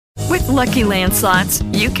Lucky Land Slots,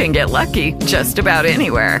 you can get lucky just about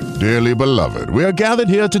anywhere. Dearly beloved, we are gathered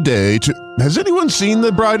here today to... Has anyone seen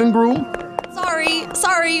the bride and groom?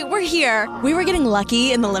 Sorry, we're here. We were getting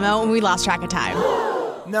lucky in the limo and we lost track of time.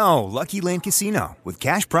 No, Lucky Land Casino, with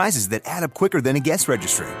cash prizes that add up quicker than a guest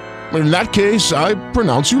registry. In that case, I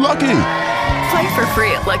pronounce you lucky. Play for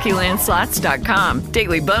free at LuckyLandSlots.com.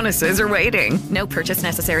 Daily bonuses are waiting. No purchase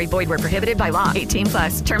necessary. Void where prohibited by law.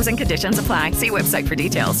 18+. Terms and conditions apply. See website for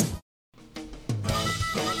details.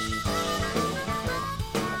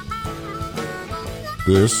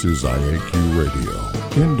 This is IAQ Radio,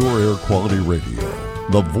 Indoor Air Quality Radio,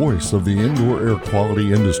 the voice of the indoor air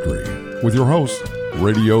quality industry, with your hosts,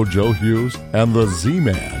 Radio Joe Hughes and the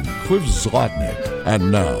Z-Man, Cliff Zlotnick.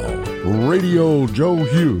 And now, Radio Joe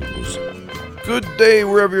Hughes. Good day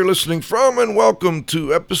wherever you're listening from, and welcome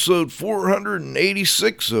to episode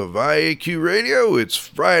 486 of IAQ Radio. It's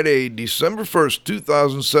Friday, December 1st,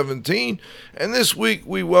 2017, and this week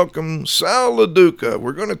we welcome Sal Duca.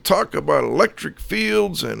 We're going to talk about electric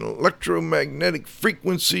fields and electromagnetic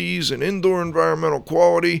frequencies and indoor environmental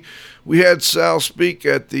quality. We had Sal speak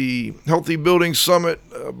at the Healthy Building Summit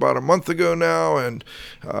about a month ago now, and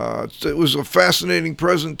it was a fascinating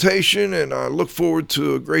presentation, and I look forward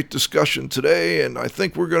to a great discussion today, and I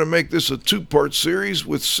think we're going to make this a two-part series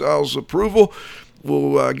with Sal's approval.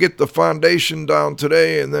 We'll get the foundation down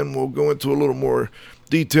today, and then we'll go into a little more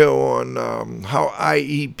detail on how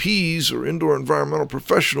IEPs, or indoor environmental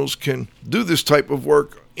professionals, can do this type of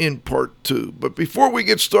work in part two. But before we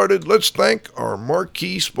get started, let's thank our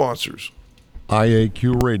marquee sponsors.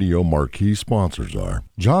 IAQ Radio marquee sponsors are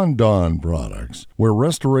John Don Products, where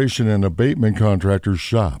restoration and abatement contractors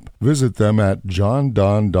shop. Visit them at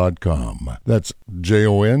jondon.com. That's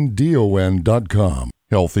JONDON.com.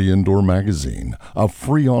 Healthy Indoor Magazine, a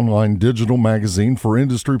free online digital magazine for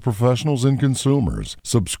industry professionals and consumers.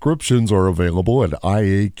 Subscriptions are available at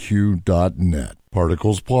IAQ.net.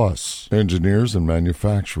 Particles Plus, engineers and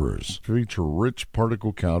manufacturers, feature rich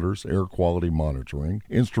particle counters, air quality monitoring,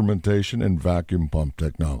 instrumentation, and vacuum pump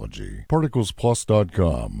technology.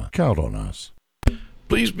 ParticlesPlus.com. Count on us.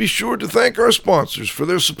 Please be sure to thank our sponsors for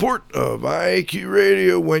their support of IAQ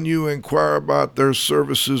Radio when you inquire about their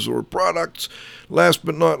services or products. Last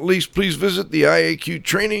but not least, please visit the IAQ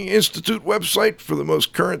Training Institute website for the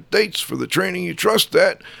most current dates for the training you trust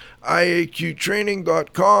at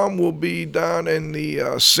IAQtraining.com. Will be down in the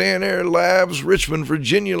Sanair Labs, Richmond,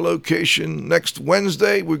 Virginia location next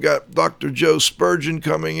Wednesday. We've got Dr. Joe Spurgeon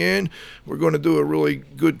coming in. We're going to do a really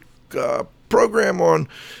good program on...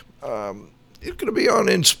 It's going to be on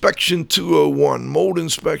Inspection 201, Mold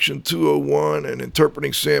Inspection 201, and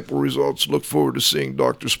interpreting sample results. Look forward to seeing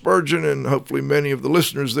Dr. Spurgeon and hopefully many of the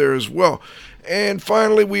listeners there as well. And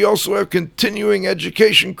finally, we also have continuing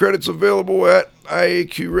education credits available at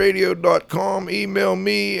IAQradio.com. Email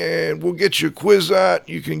me and we'll get you a quiz out.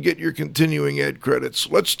 You can get your continuing ed credits.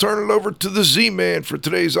 Let's turn it over to the Z-Man for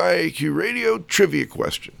today's IAQ Radio trivia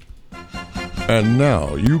question. And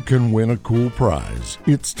now you can win a cool prize.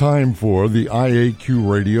 It's time for the IAQ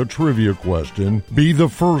Radio Trivia question. Be the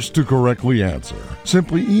first to correctly answer.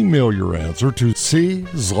 Simply email your answer to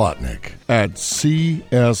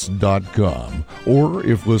czlotnick@cs.com. Or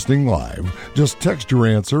if listening live, just text your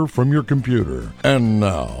answer from your computer. And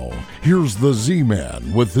now, here's the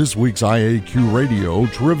Z-Man with this week's IAQ Radio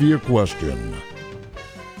Trivia question.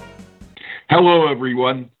 Hello,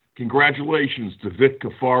 everyone. Congratulations to Vic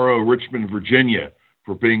Cafaro, Richmond, Virginia,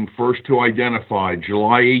 for being first to identify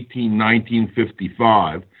July 18,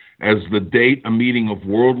 1955 as the date a meeting of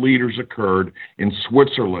world leaders occurred in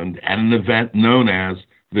Switzerland at an event known as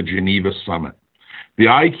the Geneva Summit. The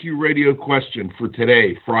IQ Radio question for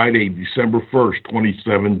today, Friday, December 1st,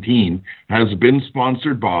 2017, has been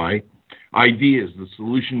sponsored by Ideas, the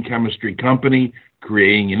solution chemistry company,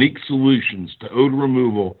 creating unique solutions to odor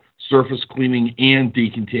removal, surface cleaning, and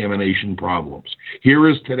decontamination problems. Here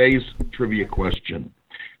is today's trivia question.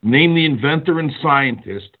 Name the inventor and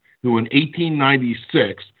scientist who in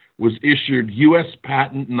 1896 was issued U.S.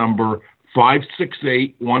 patent number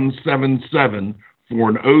 568177 for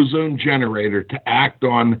an ozone generator to act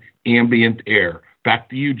on ambient air. Back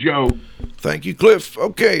to you, Joe. Thank you, Cliff.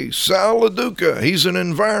 Okay, Sal Duca. He's an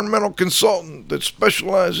environmental consultant that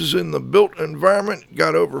specializes in the built environment,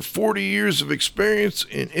 got over 40 years of experience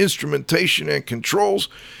in instrumentation and controls.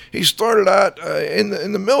 He started out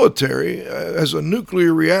in the military as a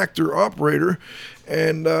nuclear reactor operator,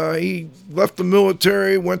 and he left the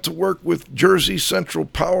military, went to work with Jersey Central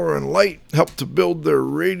Power and Light, helped to build their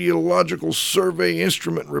radiological survey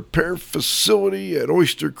instrument repair facility at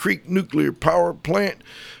Oyster Creek Nuclear Power Plant.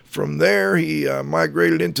 From there, he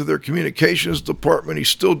migrated into their communications department. He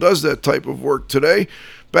still does that type of work today.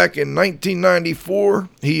 Back in 1994,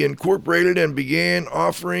 he incorporated and began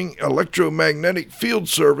offering electromagnetic field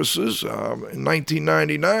services. In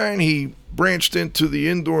 1999, he branched into the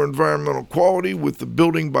indoor environmental quality with the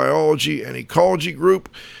Building Biology and Ecology Group.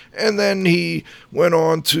 And then he went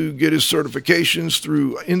on to get his certifications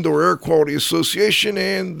through Indoor Air Quality Association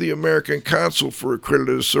and the American Council for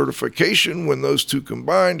Accredited Certification. When those two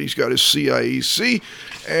combined, he's got his CIEC.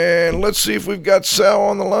 And let's see if we've got Sal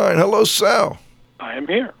on the line. Hello, Sal. I am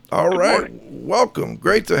here. All Good right. morning. Welcome.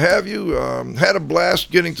 Great to have you. Had a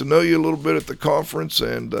blast getting to know you a little bit at the conference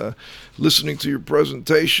and listening to your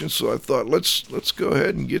presentation. So I thought let's go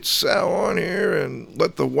ahead and get Sal on here and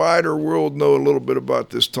let the wider world know a little bit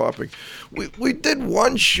about this topic. We did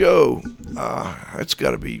one show. It's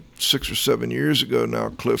got to be 6 or 7 years ago now,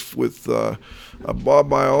 Cliff, with a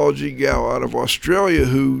biology gal out of Australia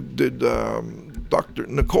who did. Dr.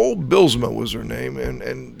 Nicole Bilsma was her name,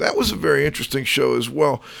 and that was a very interesting show as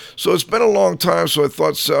well. So it's been a long time, so I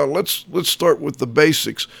thought, Sal, let's start with the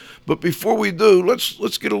basics. But before we do,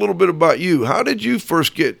 let's get a little bit about you. How did you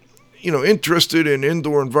first get, interested in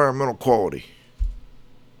indoor environmental quality?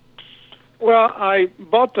 Well, I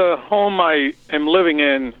bought the home I am living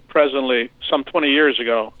in presently some 20 years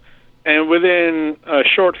ago, and within a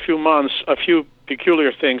short few months, a few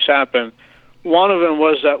peculiar things happened. One of them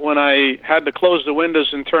was that when I had to close the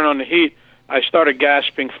windows and turn on the heat, I started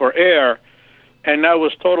gasping for air, and that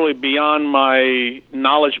was totally beyond my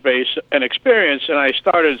knowledge base and experience, and I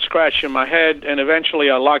started scratching my head, and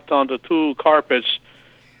eventually I locked onto 2 carpets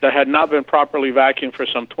that had not been properly vacuumed for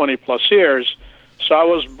some 20-plus years, so I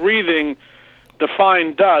was breathing the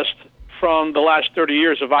fine dust from the last 30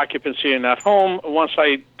 years of occupancy in that home. Once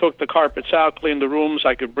I took the carpets out, cleaned the rooms,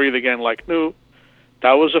 I could breathe again like new.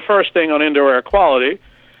 That was the first thing on indoor air quality.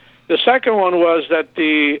 The second one was that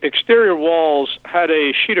the exterior walls had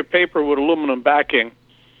a sheet of paper with aluminum backing.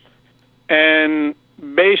 And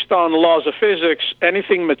based on the laws of physics,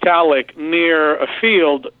 anything metallic near a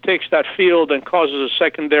field takes that field and causes a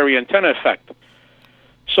secondary antenna effect.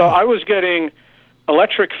 So I was getting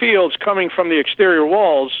electric fields coming from the exterior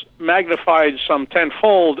walls, magnified some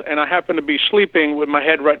tenfold, and I happened to be sleeping with my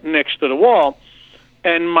head right next to the wall.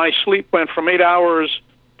 And my sleep went from 8 hours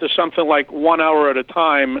to something like 1 hour at a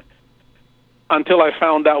time until I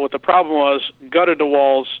found out what the problem was, gutted the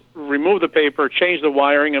walls, removed the paper, changed the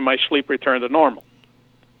wiring, and my sleep returned to normal.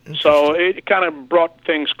 So it kind of brought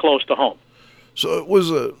things close to home. So was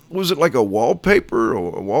it like a wallpaper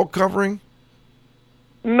or a wall covering?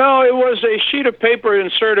 No, it was a sheet of paper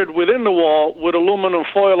inserted within the wall with aluminum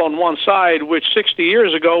foil on one side, which 60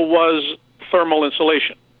 years ago was thermal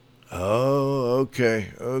insulation. Oh,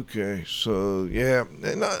 okay. So, yeah.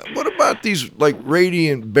 And what about these, like,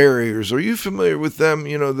 radiant barriers? Are you familiar with them?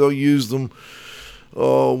 They'll use them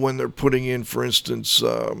when they're putting in, for instance,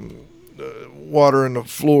 water in the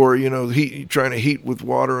floor, trying to heat with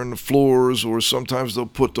water in the floors, or sometimes they'll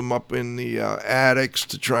put them up in the attics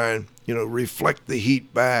to try and, reflect the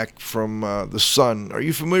heat back from the sun. Are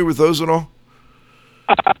you familiar with those at all?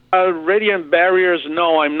 Radiant barriers,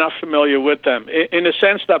 no, I'm not familiar with them. In the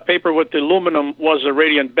sense that paper with the aluminum was a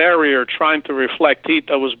radiant barrier trying to reflect heat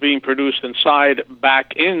that was being produced inside,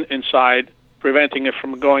 back inside, preventing it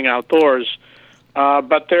from going outdoors.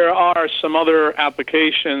 But there are some other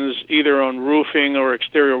applications, either on roofing or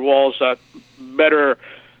exterior walls, that are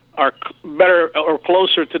better or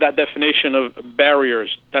closer to that definition of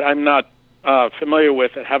barriers that I'm not familiar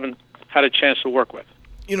with and haven't had a chance to work with.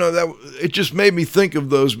 That it just made me think of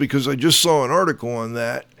those because I just saw an article on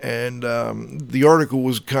that, and the article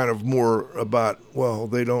was kind of more about, well,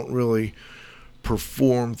 they don't really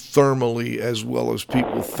perform thermally as well as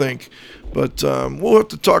people think, but we'll have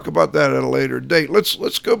to talk about that at a later date.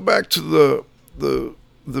 Let's go back to the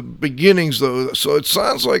beginnings, though. So it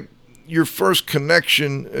sounds like your first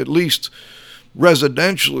connection, at least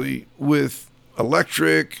residentially, with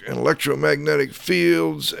electric and electromagnetic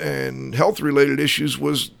fields and health-related issues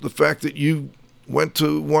was the fact that you went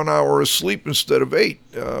to 1 hour of sleep instead of 8.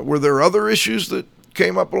 Were there other issues that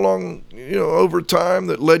came up along, over time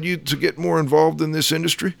that led you to get more involved in this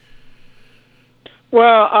industry?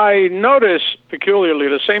 Well, I noticed peculiarly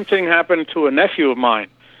the same thing happened to a nephew of mine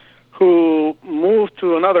who moved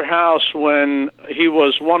to another house when he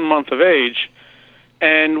was 1 month of age.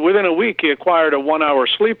 And within a week, he acquired a 1 hour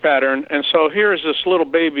sleep pattern. And so here's this little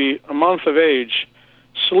baby, a month of age,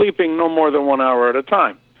 sleeping no more than 1 hour at a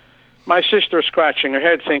time. My sister scratching her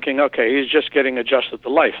head thinking, okay, he's just getting adjusted to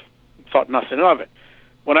life. Thought nothing of it.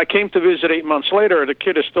 When I came to visit 8 months later, the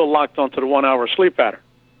kid is still locked onto the 1 hour sleep pattern.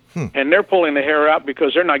 And they're pulling the hair out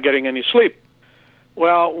because they're not getting any sleep.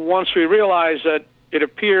 Well, once we realized that it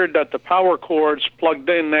appeared that the power cords plugged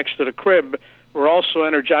in next to the crib were also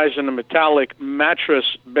energizing the metallic mattress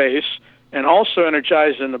base and also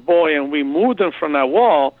energizing the boy, and we moved him from that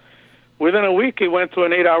wall, within a week he went to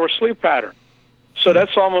an 8-hour sleep pattern. So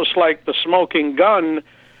that's almost like the smoking gun,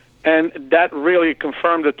 and that really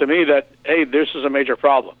confirmed it to me that, hey, this is a major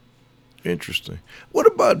problem. Interesting. What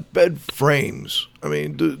about bed frames? I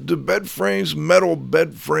mean, do bed frames, metal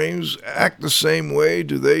bed frames, act the same way?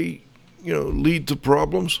 Do they, lead to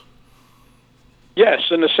problems? Yes,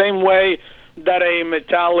 in the same way that a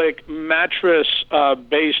metallic mattress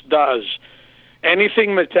base does.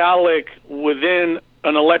 Anything metallic within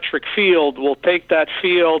an electric field will take that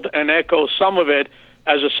field and echo some of it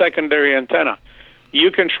as a secondary antenna.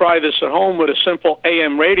 You can try this at home with a simple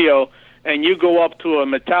AM radio, and you go up to a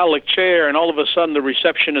metallic chair, and all of a sudden the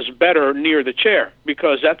reception is better near the chair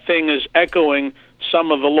because that thing is echoing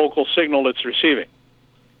some of the local signal it's receiving.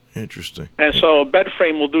 Interesting. And so a bed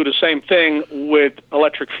frame will do the same thing with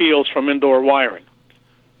electric fields from indoor wiring.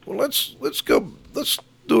 Well, let's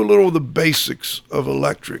do a little of the basics of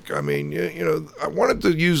electric. I mean, I wanted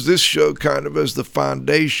to use this show kind of as the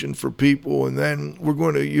foundation for people, and then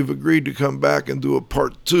you've agreed to come back and do a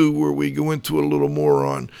part 2 where we go into a little more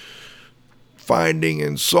on finding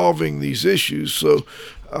and solving these issues. So,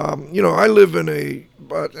 I live in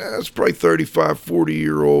it's probably 35,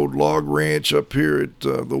 40-year-old log ranch up here at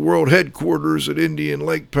the world headquarters at Indian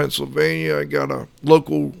Lake, Pennsylvania. I got a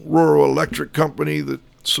local rural electric company that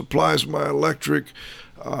supplies my electric.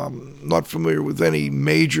 Not familiar with any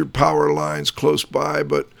major power lines close by,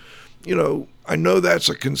 but, I know that's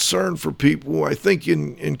a concern for people. I think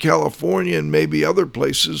in California and maybe other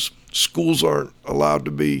places, schools aren't allowed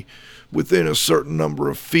to be within a certain number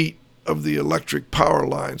of feet of the electric power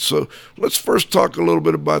line. So let's first talk a little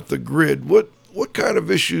bit about the grid. What kind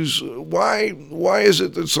of issues, why is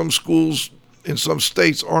it that some schools in some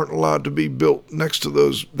states aren't allowed to be built next to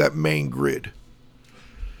that main grid?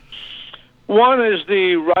 One is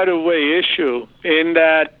the right-of-way issue in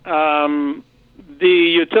that the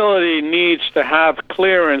utility needs to have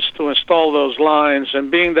clearance to install those lines,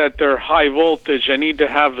 and being that they're high voltage, they need to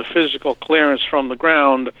have the physical clearance from the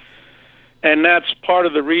ground. And that's part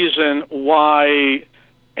of the reason why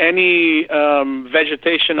any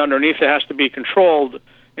vegetation underneath it has to be controlled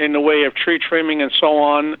in the way of tree trimming and so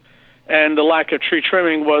on. And the lack of tree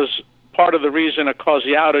trimming was part of the reason that caused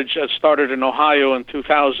the outage that started in Ohio in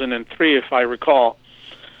 2003, if I recall.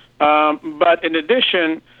 But in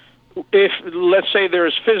addition, if, let's say, there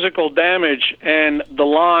is physical damage and the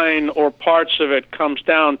line or parts of it comes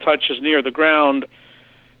down, touches near the ground,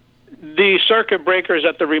 the circuit breakers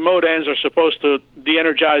at the remote ends are supposed to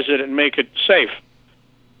de-energize it and make it safe.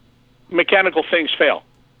 Mechanical things fail.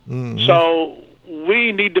 Mm-hmm. So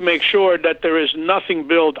we need to make sure that there is nothing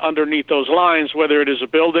built underneath those lines, whether it is a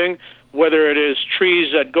building, whether it is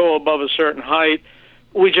trees that go above a certain height.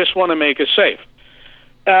 We just want to make it safe.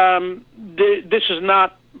 This is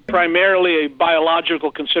not primarily a biological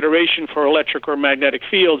consideration for electric or magnetic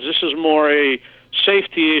fields. This is more a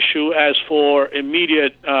safety issue as for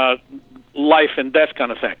immediate life and death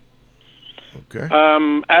kind of thing. Okay.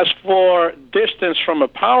 As for distance from a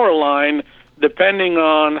power line, depending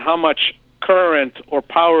on how much current or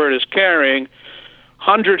power it is carrying,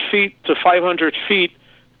 100 feet to 500 feet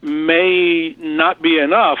may not be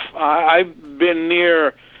enough. I've been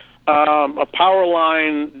near a power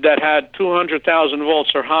line that had 200,000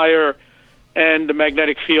 volts or higher, and the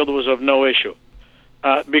magnetic field was of no issue.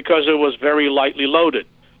 Because it was very lightly loaded.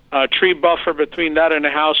 Tree buffer between that and the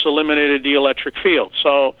house eliminated the electric field.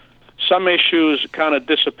 So some issues kind of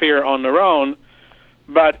disappear on their own.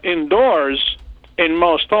 But indoors, in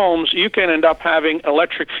most homes, you can end up having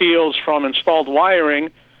electric fields from installed wiring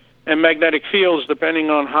and magnetic fields depending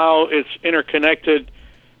on how it's interconnected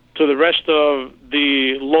to the rest of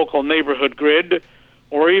the local neighborhood grid,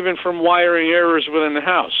 or even from wiring errors within the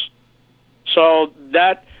house. So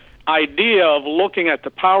that idea of looking at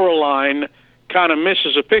the power line kind of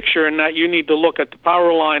misses a picture in that you need to look at the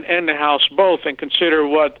power line and the house both and consider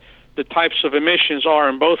what the types of emissions are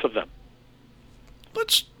in both of them.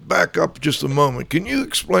 Let's back up just a moment. Can you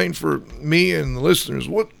explain for me and the listeners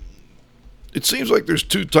it seems like there's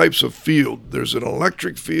two types of field. There's an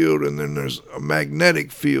electric field and then there's a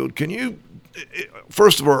magnetic field. Can you,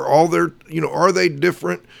 first of all, are they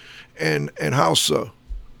different and how so?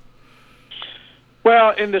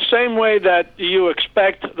 Well, in the same way that you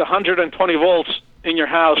expect the 120 volts in your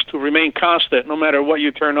house to remain constant no matter what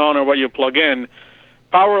you turn on or what you plug in,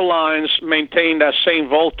 power lines maintain that same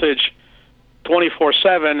voltage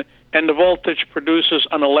 24/7 and the voltage produces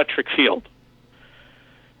an electric field.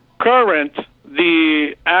 Current,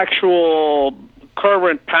 the actual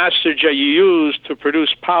current passage that you use to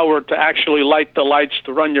produce power to actually light the lights,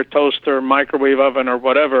 to run your toaster, microwave oven, or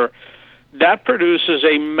whatever, that produces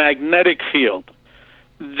a magnetic field.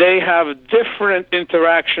 They have different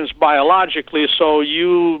interactions biologically, so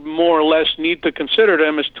you more or less need to consider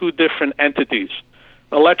them as two different entities.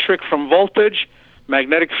 Electric from voltage,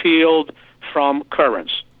 magnetic field from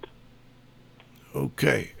currents.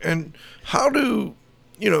 Okay. And how do,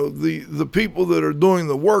 the people that are doing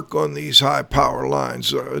the work on these high power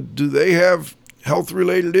lines, do they have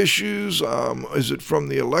health-related issues? Is it from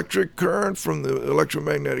the electric current, from the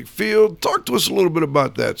electromagnetic field? Talk to us a little bit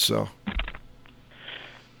about that, Sal.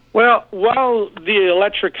 Well, while the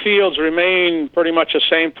electric fields remain pretty much the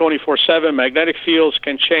same 24/7, magnetic fields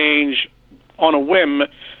can change on a whim.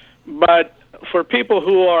 But for people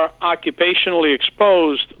who are occupationally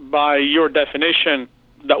exposed by your definition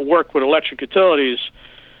that work with electric utilities,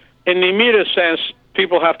 in the immediate sense,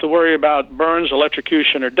 people have to worry about burns,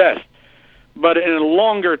 electrocution, or death. But in a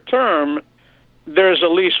longer term, there's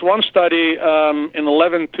at least one study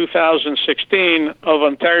in 2016 of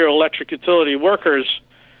Ontario electric utility workers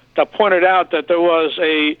that pointed out that there was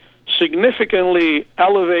a significantly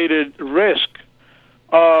elevated risk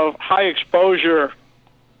of high exposure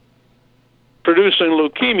producing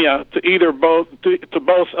leukemia to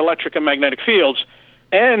both electric and magnetic fields,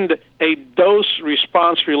 and a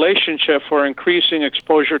dose-response relationship for increasing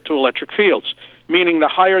exposure to electric fields, meaning the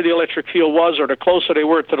higher the electric field was or the closer they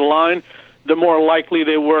were to the line, the more likely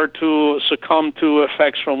they were to succumb to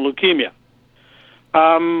effects from leukemia.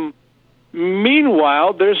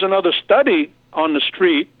 Meanwhile, there's another study on the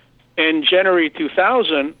street in January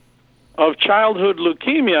 2000 of childhood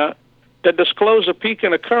leukemia that disclosed a peak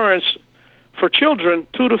in occurrence for children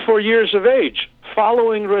 2 to 4 years of age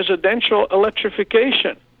following residential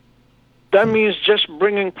electrification. That means just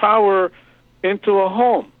bringing power into a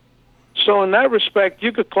home. So in that respect,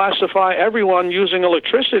 you could classify everyone using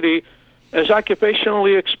electricity as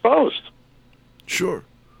occupationally exposed. Sure.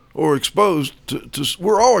 Or exposed to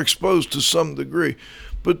we're all exposed to some degree.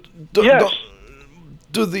 But yes.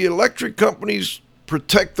 Do the electric companies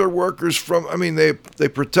protect their workers from, they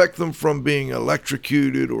protect them from being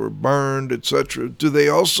electrocuted or burned, etc. Do they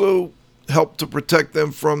also help to protect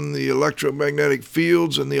them from the electromagnetic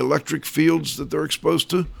fields and the electric fields that they're exposed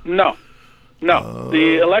to? No.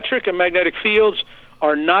 The electric and magnetic fields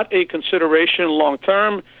are not a consideration long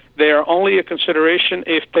term. They are only a consideration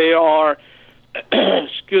if they are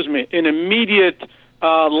an immediate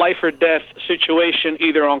life or death situation,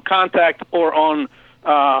 either on contact or on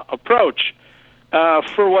approach.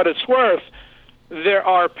 For what it's worth, there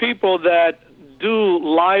are people that do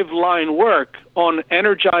live line work on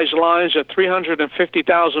energized lines at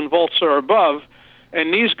 350,000 volts or above,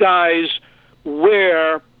 and these guys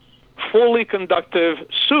wear fully conductive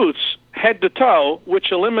suits head to toe,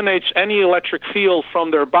 which eliminates any electric field from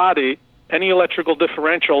their body, any electrical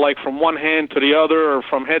differential, like from one hand to the other or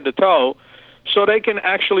from head to toe, so they can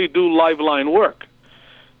actually do live line work.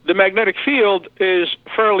 The magnetic field is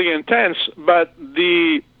fairly intense, but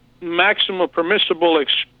the maximum permissible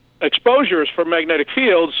exposures for magnetic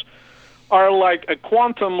fields are like a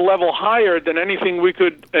quantum level higher than anything we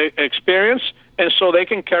could experience, and so they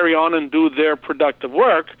can carry on and do their productive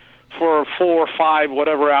work for 4 or 5,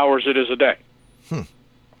 whatever hours it is a day.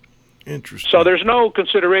 Interesting. So there's no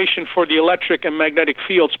consideration for the electric and magnetic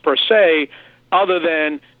fields per se, other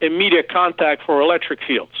than immediate contact for electric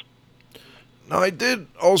fields. Now,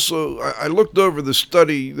 I looked over the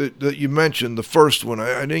study that you mentioned, the first one.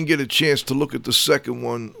 I didn't get a chance to look at the second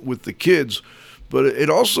one with the kids, but it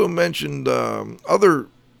also mentioned other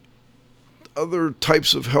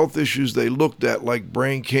types of health issues they looked at, like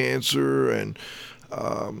brain cancer, and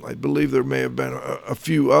I believe there may have been a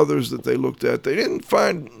few others that they looked at. They didn't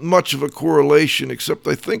find much of a correlation, except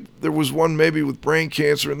I think there was one maybe with brain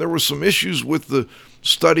cancer, and there were some issues with the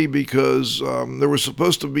study because there were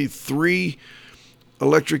supposed to be 3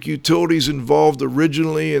 electric utilities involved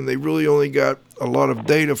originally, and they really only got a lot of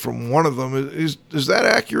data from one of them. Is that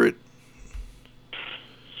accurate?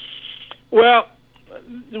 Well,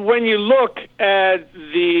 when you look at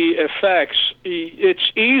the effects,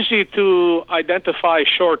 it's easy to identify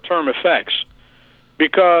short-term effects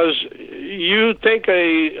because you take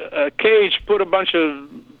a cage, put a bunch of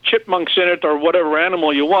chipmunks in it or whatever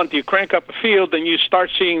animal you want, you crank up a field, and you start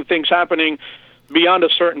seeing things happening beyond a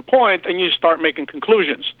certain point, and you start making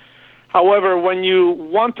conclusions. However, when you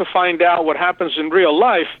want to find out what happens in real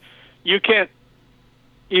life, you can't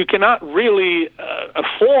you cannot really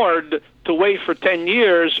afford to wait for 10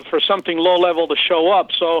 years for something low level to show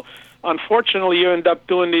up. So unfortunately, you end up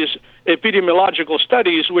doing these epidemiological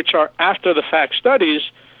studies, which are after the fact studies,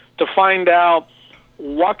 to find out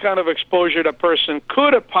what kind of exposure the person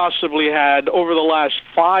could have possibly had over the last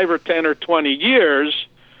 5 or 10 or 20 years.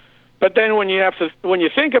 But then when you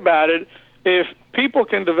think about it, if people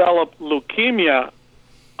can develop leukemia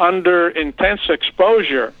under intense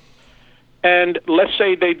exposure, and let's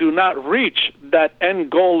say they do not reach that end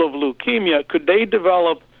goal of leukemia, could they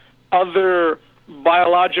develop other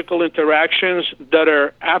biological interactions that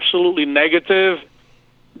are absolutely negative,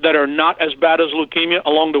 that are not as bad as leukemia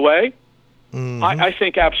along the way? Mm-hmm. I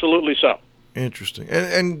think absolutely so. Interesting.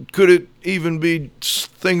 And could it even be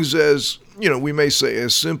things as, we may say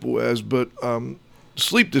as simple as, but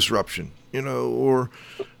sleep disruption, or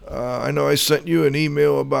I know I sent you an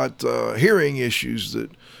email about hearing issues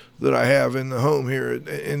that I have in the home here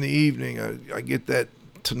in the evening. I get that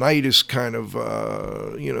tinnitus kind of,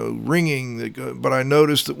 ringing. But I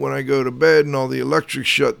noticed that when I go to bed and all the electrics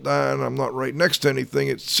shut down, I'm not right next to anything,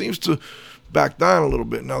 it seems to back down a little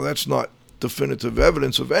bit. Now, that's not definitive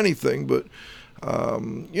evidence of anything, but,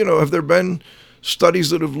 have there been studies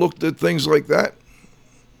that have looked at things like that?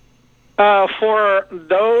 For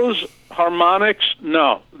those harmonics,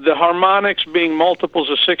 no. The harmonics being multiples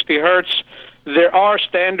of 60 hertz, there are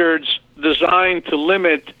standards designed to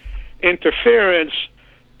limit interference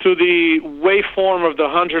to the waveform of the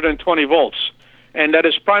 120 volts, and that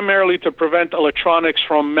is primarily to prevent electronics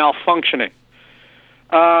from malfunctioning.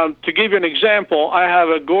 To give you an example, I have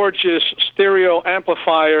a gorgeous stereo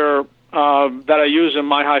amplifier that I use in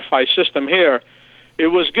my hi-fi system here. It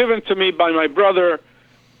was given to me by my brother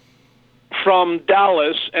from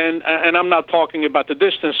Dallas, and I'm not talking about the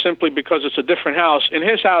distance simply because it's a different house. In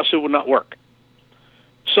his house, it would not work.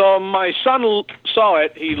 So my son saw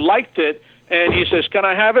it, he liked it, and he says, "Can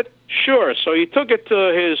I have it?" Sure. So he took it to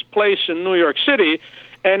his place in New York City,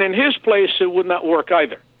 and in his place, it would not work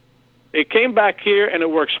either. It came back here, and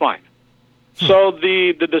it works fine. So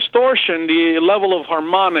the distortion, the level of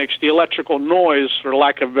harmonics, the electrical noise, for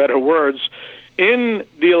lack of better words, in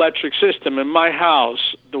the electric system in my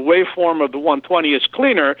house, the waveform of the 120 is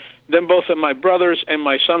cleaner than both of my brother's and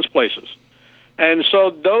my son's places. And so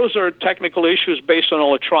those are technical issues based on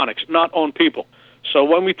electronics, not on people. So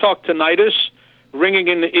when we talk tinnitus, ringing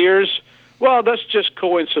in the ears, well, that's just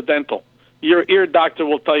coincidental. Your ear doctor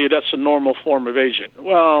will tell you that's a normal form of aging.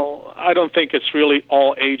 Well, I don't think it's really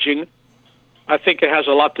all aging. I think it has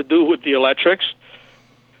a lot to do with the electrics,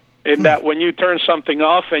 in that when you turn something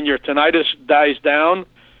off and your tinnitus dies down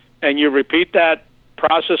and you repeat that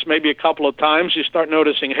process maybe a couple of times, you start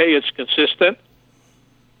noticing, hey, it's consistent.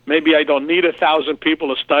 Maybe I don't need 1,000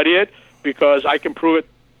 people to study it because I can prove it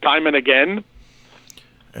time and again.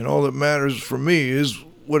 And all that matters for me is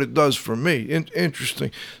what it does for me.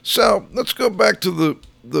 Interesting. Sal, let's go back to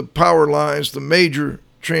the power lines, the major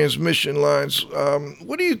transmission lines.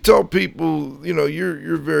 What do you tell people,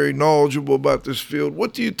 you're very knowledgeable about this field.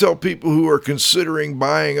 What do you tell people who are considering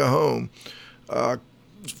buying a home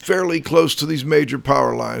fairly close to these major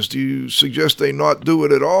power lines? Do you suggest they not do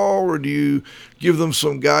it at all, or do you give them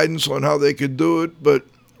some guidance on how they could do it, but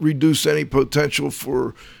reduce any potential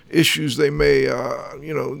for issues they may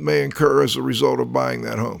incur as a result of buying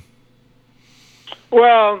that home?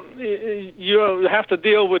 Well, you have to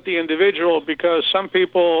deal with the individual, because some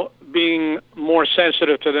people, being more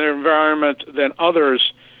sensitive to their environment than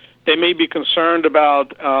others, they may be concerned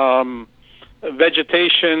about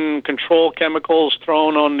vegetation control chemicals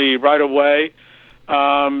thrown on the right-of-way.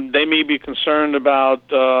 They may be concerned about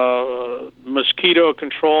mosquito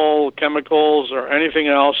control chemicals or anything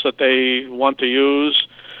else that they want to use.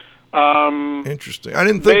 Interesting. I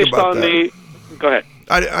didn't think about that. Go ahead.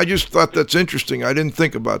 I just thought that's interesting. I didn't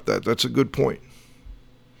think about that. That's a good point.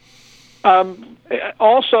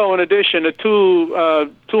 Also, in addition, the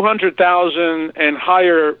 200,000 and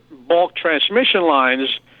higher bulk transmission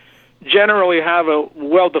lines generally have a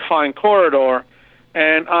well-defined corridor.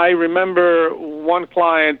 And I remember one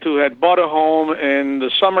client who had bought a home in the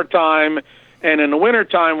summertime, and in the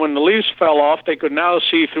wintertime when the leaves fell off, they could now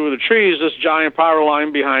see through the trees this giant power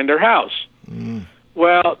line behind their house. Mm.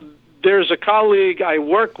 Well, there's a colleague I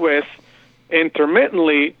work with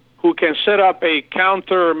intermittently who can set up a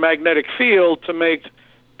counter magnetic field to make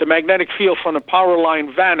the magnetic field from the power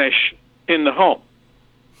line vanish in the home.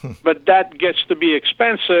 But that gets to be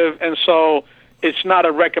expensive, and so it's not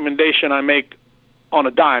a recommendation I make on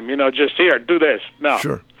a dime, just here, do this. No.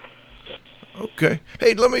 Sure. Okay.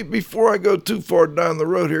 Hey, before I go too far down the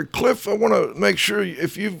road here, Cliff, I want to make sure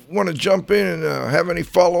if you want to jump in and have any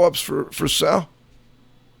follow-ups for Sal.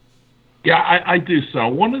 Yeah, I do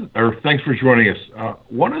so. Thanks for joining us.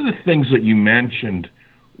 One of the things that you mentioned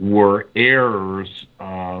were errors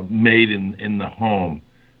made in the home,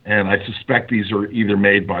 and I suspect these are either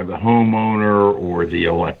made by the homeowner or the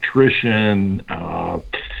electrician.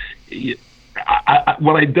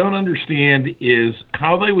 What I don't understand is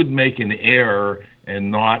how they would make an error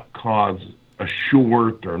and not cause a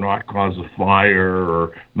short or not cause a fire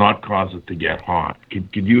or not cause it to get hot.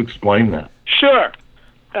 Could you explain that? Sure.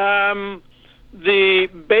 The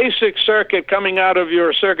basic circuit coming out of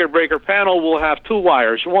your circuit breaker panel will have two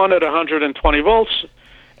wires, one at 120 volts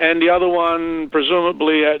and the other one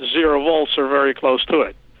presumably at 0 volts or very close to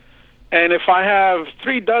it. And if I have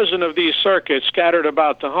 36 of these circuits scattered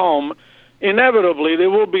about the home, inevitably there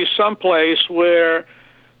will be some place where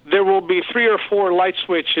there will be 3 or 4 light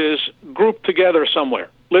switches grouped together somewhere,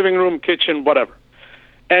 living room, kitchen, whatever.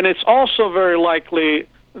 And it's also very likely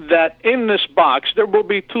that in this box there will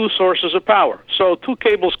be 2 sources of power, so 2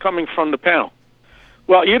 cables coming from the panel.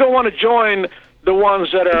 Well, you don't want to join the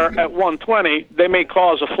ones that are at 120. They may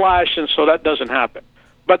cause a flash, and so that doesn't happen.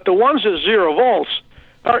 But the ones at 0 volts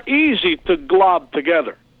are easy to glob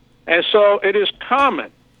together. And so it is common,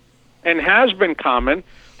 and has been common,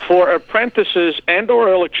 for apprentices and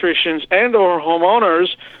or electricians and or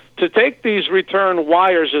homeowners to take these return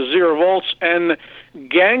wires at 0 volts and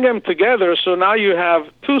gang them together, so now you have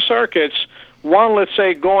 2 circuits, one, let's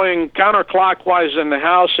say, going counterclockwise in the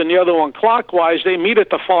house and the other one clockwise. They meet at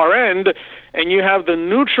the far end, and you have the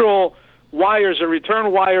neutral wires, the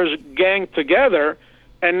return wires, ganged together,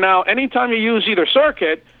 and now anytime you use either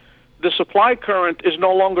circuit, the supply current is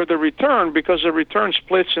no longer the return because the return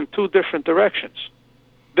splits in 2 different directions.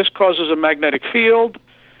 This causes a magnetic field.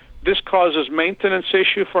 This causes maintenance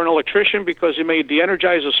issue for an electrician because he may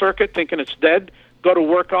de-energize a circuit thinking it's dead, go to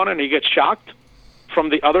work on it, and he gets shocked from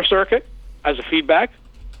the other circuit as a feedback.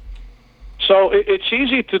 So it's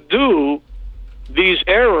easy to do these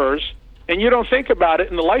errors, and you don't think about it,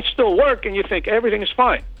 and the lights still work, and you think everything is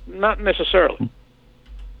fine. Not necessarily.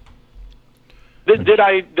 Did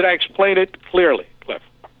I explain it clearly, Cliff?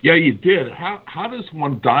 Yeah, you did. How does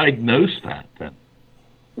one diagnose that then?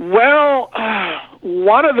 Well,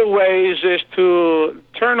 one of the ways is to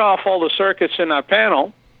turn off all the circuits in our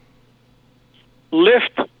panel,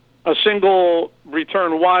 lift a single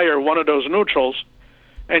return wire, one of those neutrals,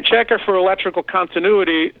 and check it for electrical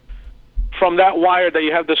continuity from that wire that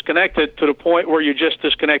you have disconnected to the point where you just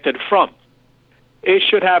disconnected from. It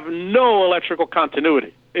should have no electrical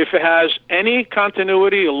continuity. If it has any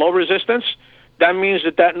continuity, a low resistance, that means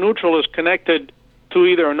that that neutral is connected to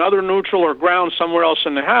either another neutral or ground somewhere else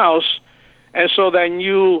in the house, and so then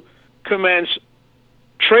you commence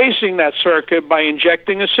tracing that circuit by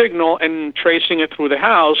injecting a signal and tracing it through the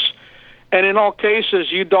house, and in all cases,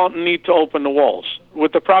 you don't need to open the walls.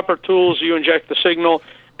 With the proper tools, you inject the signal,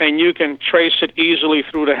 and you can trace it easily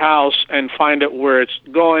through the house and find it where it's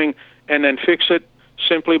going, and then fix it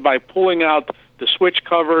simply by pulling out the switch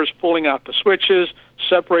covers, pulling out the switches,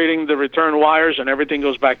 separating the return wires, and everything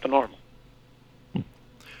goes back to normal.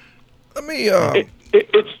 Let me.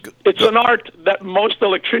 It's an art that most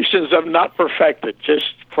electricians have not perfected,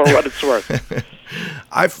 just for what it's worth.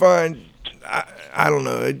 I find, I don't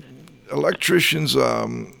know, electricians,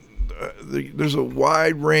 there's a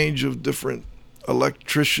wide range of different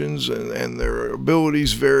electricians, and their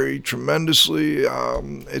abilities vary tremendously.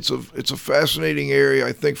 It's a fascinating area,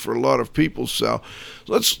 I think, for a lot of people. So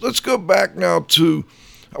let's go back now to,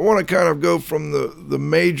 I want to kind of go from the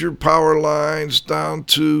major power lines down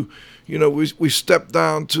to, we step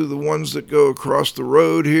down to the ones that go across the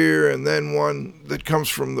road here, and then one that comes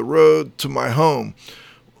from the road to my home.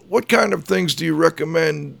 What kind of things do you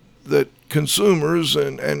recommend that consumers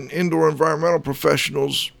and indoor environmental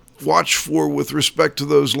professionals watch for with respect to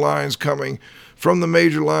those lines coming from the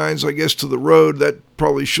major lines, I guess, to the road? That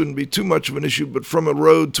probably shouldn't be too much of an issue, but from a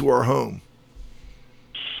road to our home.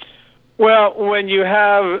 Well, when you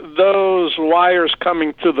have those wires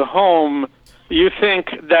coming to the home, you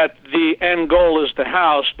think that the end goal is the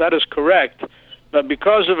house. That is correct. But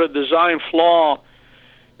because of a design flaw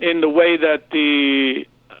in the way that the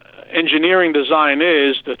engineering design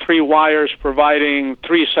is, the 3 wires providing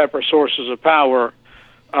 3 separate sources of power,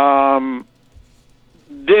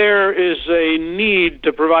 there is a need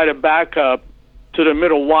to provide a backup to the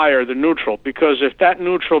middle wire, the neutral, because if that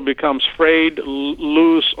neutral becomes frayed,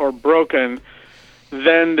 loose, or broken,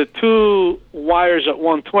 then the 2 wires at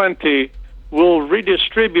 120 will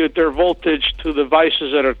redistribute their voltage to the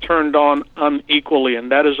devices that are turned on unequally,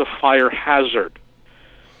 and that is a fire hazard.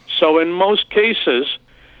 So in most cases,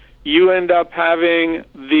 you end up having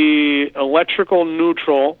the electrical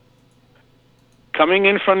neutral coming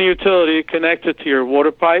in from the utility, connected to your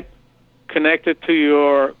water pipe, connected to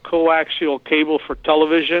your coaxial cable for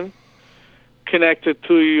television, connected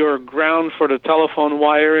to your ground for the telephone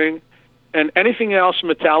wiring, and anything else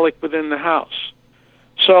metallic within the house.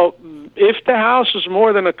 So if the house is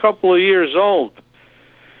more than a couple of years old,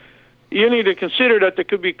 you need to consider that there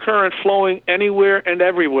could be current flowing anywhere and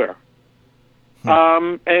everywhere.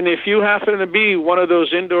 And if you happen to be one of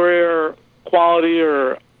those indoor air quality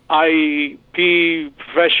or IEP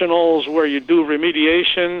professionals where you do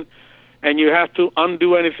remediation and you have to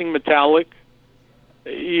undo anything metallic,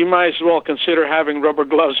 you might as well consider having rubber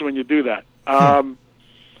gloves when you do that.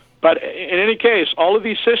 But in any case, all of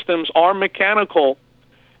these systems are mechanical,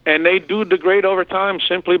 and they do degrade over time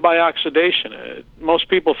simply by oxidation. Most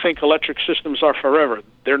people think electric systems are forever.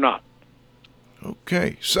 They're not.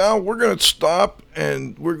 Okay. Sal, we're going to stop,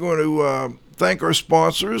 and we're going to thank our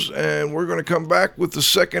sponsors, and we're going to come back with the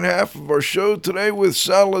second half of our show today with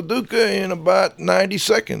Sal Duca in about 90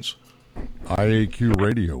 seconds. IAQ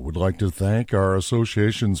Radio would like to thank our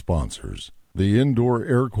association sponsors. The Indoor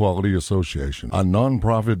Air Quality Association, a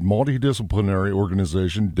nonprofit multidisciplinary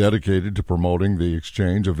organization dedicated to promoting the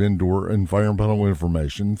exchange of indoor environmental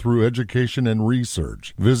information through education and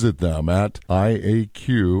research. Visit them at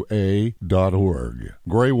iaqa.org.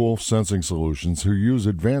 Gray Wolf Sensing Solutions, who use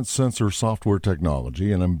advanced sensor software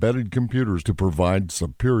technology and embedded computers to provide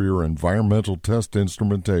superior environmental test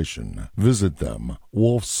instrumentation. Visit them,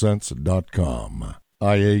 wolfsense.com.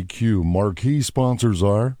 IAQ marquee sponsors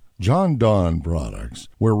are John Don Products,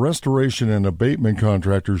 where restoration and abatement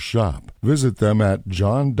contractors shop. Visit them at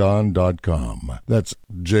jondon.com. That's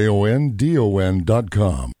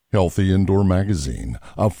jondon.com. Healthy Indoor Magazine,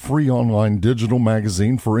 a free online digital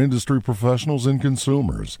magazine for industry professionals and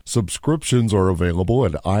consumers. Subscriptions are available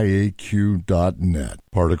at iaq.net.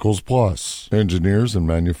 Particles Plus, engineers and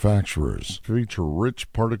manufacturers, feature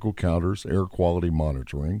rich particle counters, air quality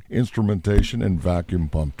monitoring, instrumentation, and vacuum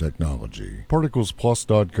pump technology.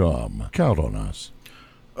 ParticlesPlus.com. Count on us.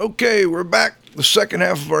 Okay, we're back. The second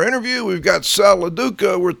half of our interview, we've got Sal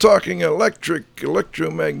Duca. We're talking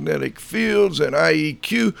electromagnetic fields, and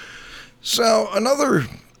IEQ. Sal, another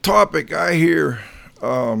topic I hear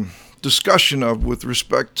discussion of with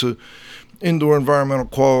respect to indoor environmental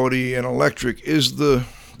quality and electric is the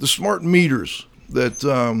smart meters that,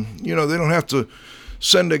 they don't have to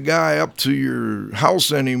send a guy up to your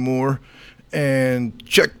house anymore and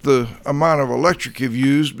check the amount of electric you've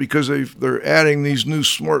used because they're adding these new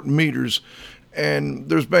smart meters. And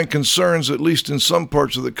there's been concerns, at least in some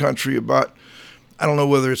parts of the country, about, I don't know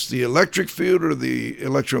whether it's the electric field or the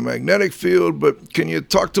electromagnetic field, but can you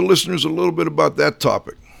talk to listeners a little bit about that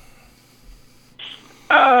topic?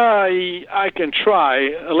 I can try.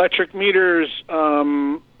 Electric meters,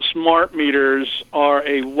 smart meters are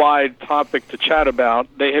a wide topic to chat about.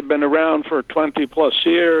 They have been around for 20-plus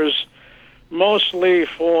years, mostly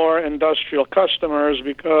for industrial customers,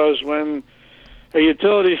 because when a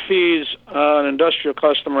utility feeds an industrial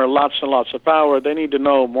customer lots and lots of power, they need to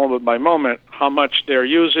know moment by moment how much they're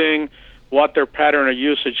using, what their pattern of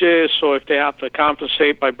usage is, so if they have to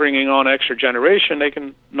compensate by bringing on extra generation, they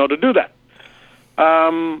can know to do that.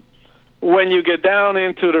 When you get down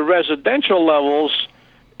into the residential levels,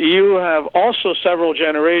 you have also several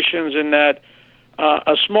generations in that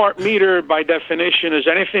a smart meter, by definition, is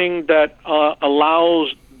anything that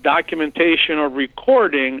allows documentation or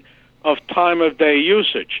recording of time of day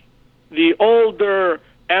usage. The older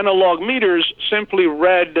analog meters simply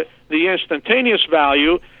read the instantaneous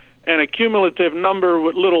value and a cumulative number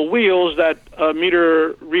with little wheels that a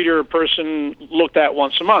meter reader person looked at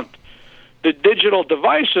once a month. The digital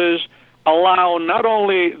devices allow not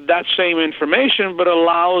only that same information, but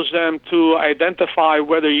allows them to identify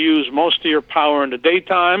whether you use most of your power in the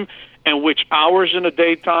daytime and which hours in the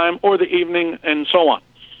daytime or the evening and so on.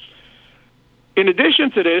 In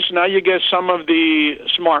addition to this, now you get some of the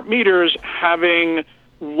smart meters having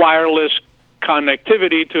wireless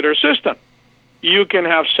connectivity to their system. You can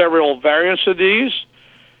have several variants of these.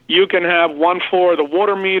 You can have one for the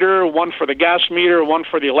water meter, one for the gas meter, one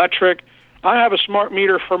for the electric. I have a smart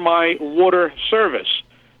meter for my water service.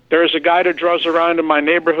 There is a guy that drives around in my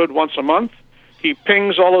neighborhood once a month. He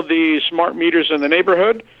pings all of the smart meters in the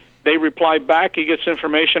neighborhood. They reply back. He gets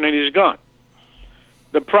information, and he's gone.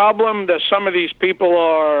 The problem that some of these people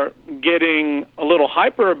are getting a little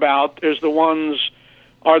hyper about is the ones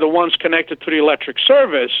connected to the electric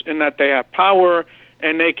service, in that they have power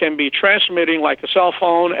and they can be transmitting like a cell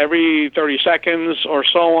phone every 30 seconds or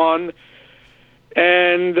so on.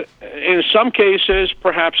 And in some cases,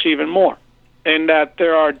 perhaps even more, in that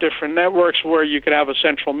there are different networks where you could have a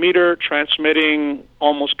central meter transmitting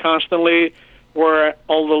almost constantly, where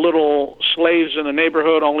all the little slaves in the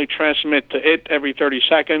neighborhood only transmit to it every 30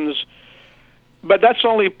 seconds. But that's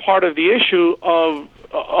only part of the issue of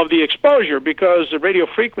the exposure, because the radio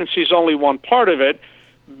frequency is only one part of it.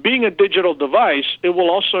 Being a digital device, it will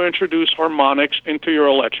also introduce harmonics into your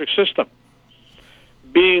electric system.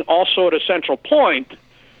 Being also at a central point,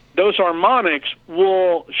 those harmonics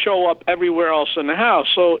will show up everywhere else in the house.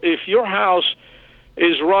 So if your house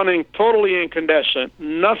is running totally incandescent,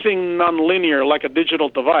 nothing nonlinear like a digital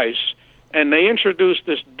device, and they introduce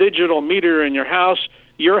this digital meter in your house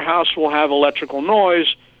will have electrical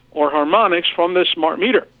noise or harmonics from this smart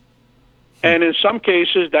meter. And in some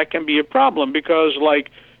cases, that can be a problem because, like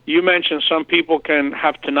you mentioned, some people can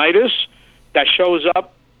have tinnitus that shows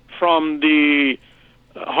up from the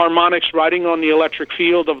harmonics riding on the electric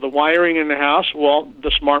field of the wiring in the house. Well,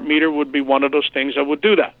 the smart meter would be one of those things that would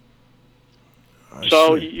do that.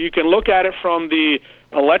 So you can look at it from the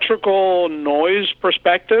electrical noise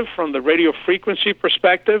perspective, from the radio frequency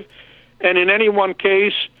perspective, and in any one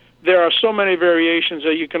case, there are so many variations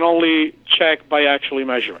that you can only check by actually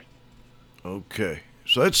measuring. Okay.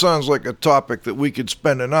 So that sounds like a topic that we could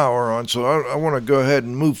spend an hour on, so I want to go ahead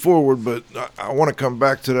and move forward, but I want to come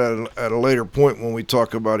back to that at a later point when we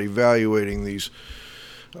talk about evaluating these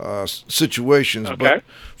situations. Okay. But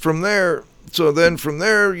from there,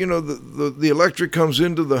 the electric comes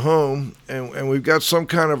into the home, and we've got some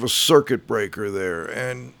kind of a circuit breaker there.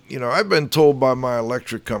 And, I've been told by my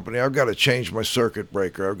electric company I've got to change my circuit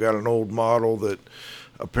breaker. I've got an old model that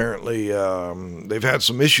apparently they've had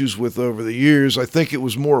some issues with over the years. I think it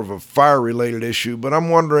was more of a fire-related issue, but I'm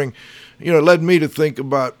wondering, it led me to think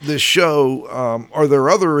about this show. Are there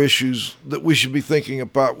other issues that we should be thinking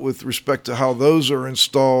about with respect to how those are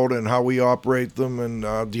installed and how we operate them?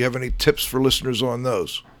 And do you have any tips for listeners on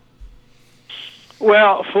those?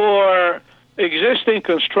 Well, for existing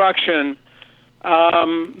construction,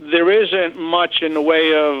 there isn't much in the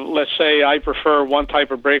way of, let's say, I prefer one type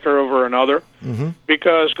of breaker over another,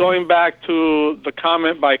 because going back to the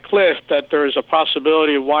comment by Cliff that there's a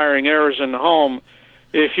possibility of wiring errors in the home,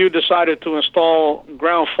 if you decided to install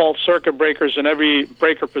ground fault circuit breakers in every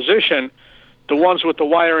breaker position, the ones with the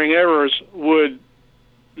wiring errors would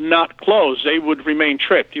not close. They would remain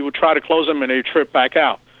tripped. You would try to close them and they trip back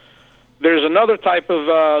out. There's another type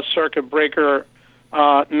of circuit breaker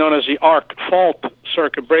known as the arc fault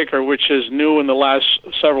circuit breaker, which is new in the last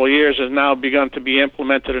several years, has now begun to be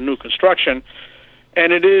implemented in new construction.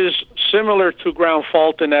 And it is similar to ground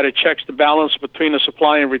fault in that it checks the balance between the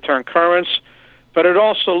supply and return currents, but it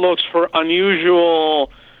also looks for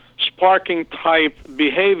unusual sparking type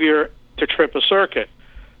behavior to trip a circuit.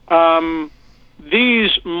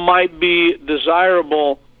 These might be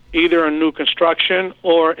desirable either in new construction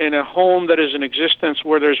or in a home that is in existence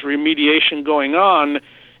where there's remediation going on.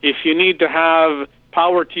 If you need to have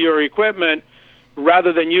power to your equipment,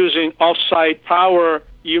 rather than using off-site power,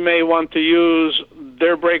 you may want to use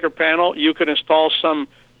their breaker panel. You could install some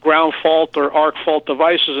ground fault or arc fault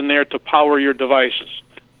devices in there to power your devices.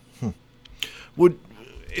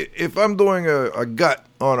 If I'm doing a gut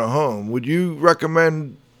on a home, would you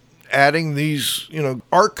recommend adding these,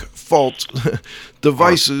 arc fault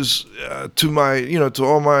devices to my, to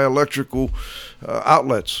all my electrical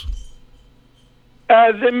outlets?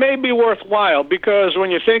 They may be worthwhile, because when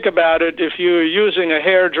you think about it, if you're using a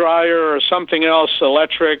hair dryer or something else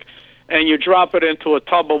electric and you drop it into a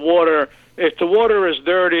tub of water, if the water is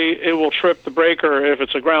dirty, it will trip the breaker if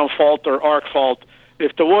it's a ground fault or arc fault.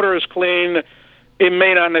 If the water is clean, it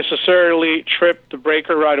may not necessarily trip the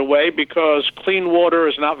breaker right away, because clean water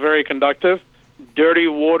is not very conductive. Dirty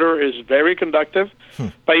water is very conductive.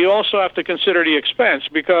 But you also have to consider the expense,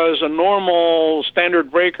 because a normal standard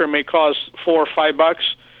breaker may cost $4 or $5.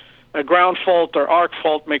 A ground fault or arc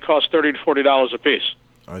fault may cost $30 to $40 a piece.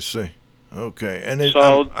 I see. Okay. And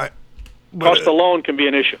cost alone can be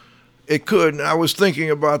an issue. It could. And I was thinking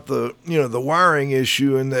about the wiring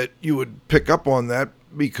issue, and that you would pick up on that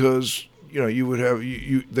because you would have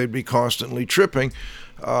they'd be constantly tripping.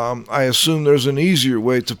 I assume there's an easier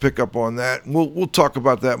way to pick up on that. We'll talk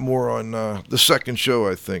about that more on the second show,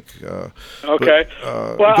 I think. Okay.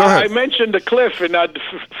 Well, I mentioned to Cliff in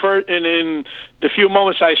the few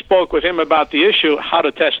moments I spoke with him about the issue, how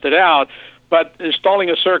to test it out. But installing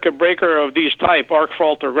a circuit breaker of these type, arc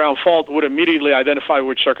fault or ground fault, would immediately identify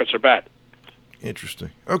which circuits are bad.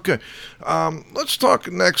 Interesting. Okay. Let's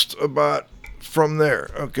talk next about from there.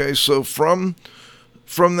 Okay, so from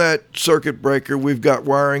that circuit breaker, we've got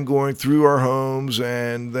wiring going through our homes,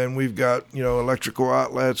 and then we've got, electrical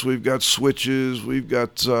outlets, we've got switches, we've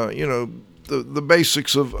got, the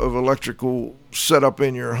basics of electrical setup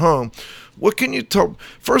in your home. What can you tell?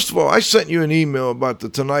 First of all, I sent you an email about the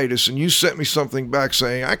tinnitus, and you sent me something back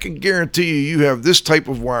saying, I can guarantee you have this type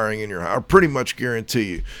of wiring in your house. I pretty much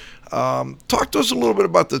guarantee you. Talk to us a little bit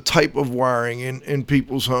about the type of wiring in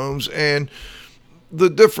people's homes and the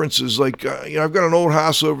differences. Like, I've got an old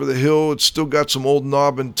house over the hill. It's still got some old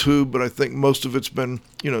knob and tube, but I think most of it's been,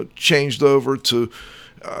 changed over to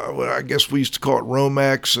what I guess we used to call it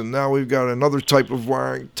Romex, and now we've got another type of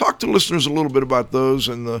wiring. Talk to listeners a little bit about those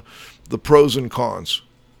and the pros and cons.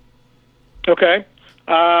 Okay.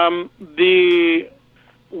 The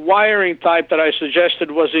wiring type that I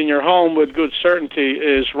suggested was in your home with good certainty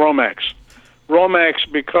is Romex.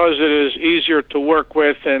 Romex, because it is easier to work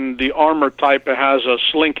with, and the armor type, it has a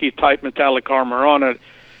slinky type metallic armor on it,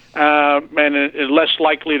 and it is less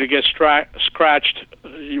likely to get scratched.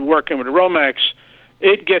 You're working with Romex,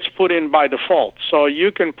 it gets put in by default. So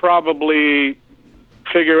you can probably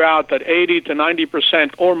figure out that 80 to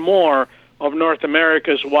 90% or more of North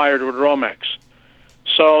America is wired with Romex.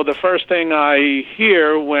 So the first thing I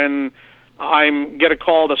hear when I get a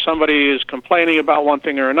call that somebody is complaining about one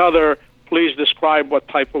thing or another, please describe what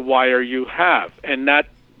type of wire you have. And that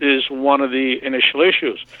is one of the initial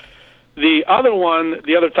issues. The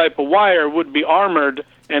other type of wire would be armored,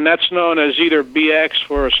 and that's known as either BX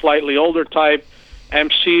for a slightly older type,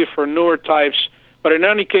 MC for newer types. But in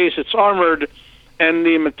any case, it's armored, and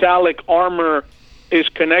the metallic armor is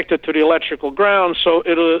connected to the electrical ground, so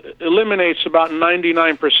it eliminates about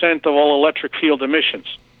 99% of all electric field emissions.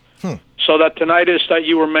 So that tinnitus that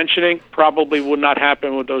you were mentioning probably would not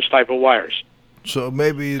happen with those type of wires. So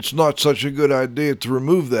maybe it's not such a good idea to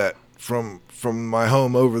remove that from my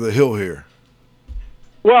home over the hill here.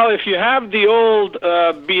 Well, if you have the old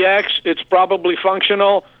BX, it's probably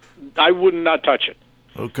functional. I would not touch it.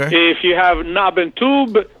 Okay. If you have knob and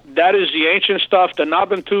tube, that is the ancient stuff. The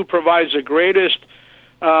knob and tube provides the greatest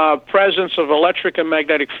presence of electric and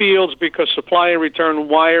magnetic fields because supply and return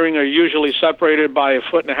wiring are usually separated by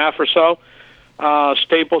 1.5 feet or so,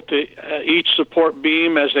 stapled to each support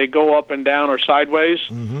beam as they go up and down or sideways.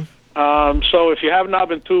 Mm-hmm. So if you have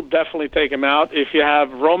knob and tube, definitely take them out. If you have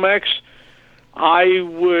Romex, I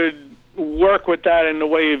would work with that in the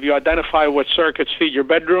way if you identify what circuits feed your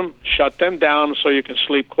bedroom, shut them down so you can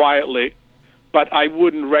sleep quietly. But I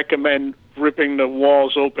wouldn't recommend ripping the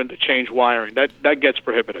walls open to change wiring. That gets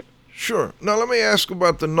prohibitive. Sure. Now let me ask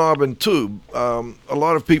about the knob and tube. A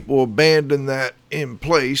lot of people abandon that in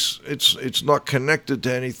place. It's not connected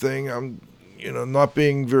to anything. I'm not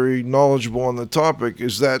being very knowledgeable on the topic.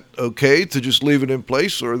 Is that okay to just leave it in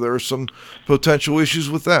place, or are there some potential issues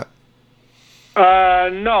with that?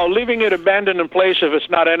 No, leaving it abandoned in place if it's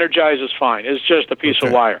not energized is fine. It's just a piece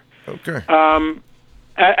of wire. Okay.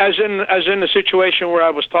 As in the situation where I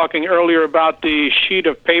was talking earlier about the sheet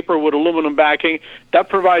of paper with aluminum backing, that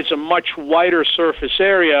provides a much wider surface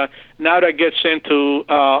area. Now that gets into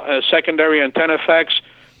secondary antenna effects,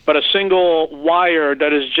 but a single wire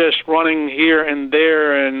that is just running here and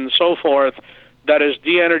there and so forth, that is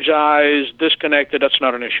de-energized, disconnected, that's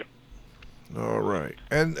not an issue. All right.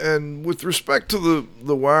 And with respect to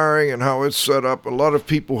the wiring and how it's set up, a lot of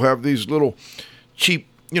people have these little cheap,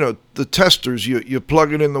 the testers. You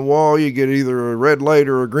plug it in the wall, you get either a red light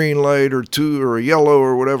or a green light or two or a yellow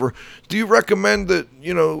or whatever. Do you recommend that,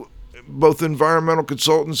 both environmental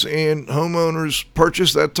consultants and homeowners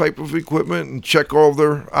purchase that type of equipment and check all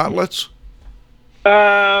their outlets?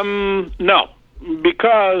 No,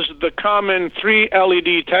 because the common 3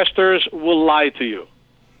 LED testers will lie to you.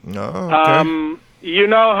 Oh, okay. You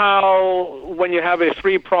know how when you have a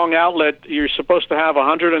 3-prong outlet, you're supposed to have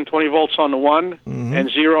 120 volts on the one and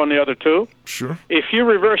 0 on the other two? Sure. If you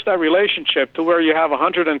reverse that relationship to where you have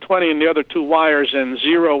 120 in the other 2 wires and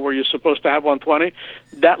 0 where you're supposed to have 120,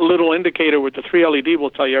 that little indicator with the 3 LED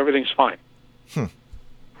will tell you everything's fine.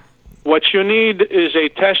 What you need is a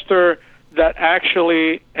tester that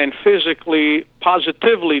actually and physically,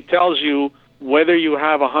 positively tells you whether you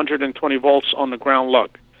have 120 volts on the ground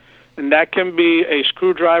lug. And that can be a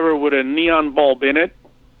screwdriver with a neon bulb in it,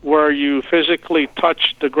 where you physically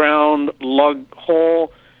touch the ground lug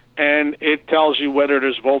hole, and it tells you whether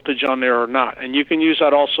there's voltage on there or not. And you can use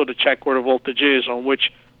that also to check where the voltage is on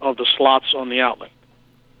which of the slots on the outlet.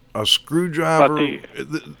 A screwdriver?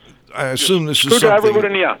 I assume this is screwdriver something with a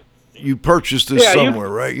neon. You purchased this somewhere,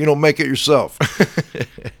 right? You don't make it yourself.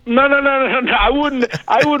 No. I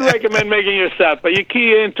would recommend making it yourself. But you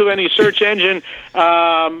key into any search engine,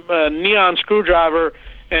 neon screwdriver,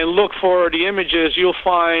 and look for the images. You'll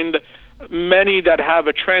find many that have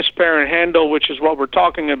a transparent handle, which is what we're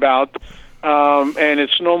talking about. And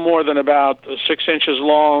it's no more than about 6 inches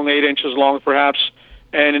long, 8 inches long, perhaps.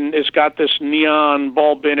 and it's got this neon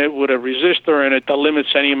bulb in it with a resistor in it that limits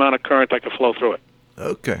any amount of current that can flow through it.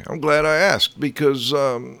 Okay, I'm glad I asked because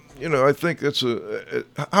I think that's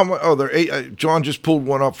how much. Oh, they're eight. John just pulled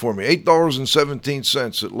one up for me.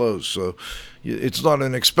 $8.17 at Lowe's. So it's not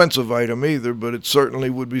an expensive item either, but it certainly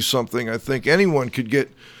would be something I think anyone could get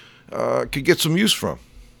some use from.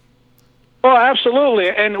 Oh, absolutely.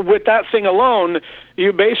 And with that thing alone,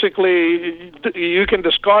 you can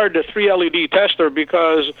discard the 3 LED tester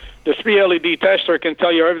because the 3 LED tester can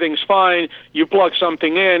tell you everything's fine. You plug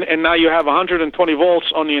something in, and now you have 120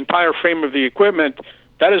 volts on the entire frame of the equipment.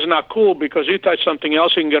 That is not cool because you touch something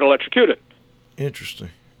else, you can get electrocuted. Interesting.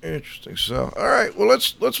 So, all right. Well,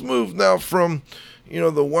 let's move now from,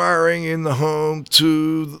 the wiring in the home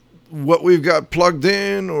to what we've got plugged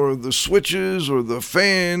in, or the switches, or the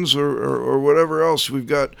fans, or whatever else we've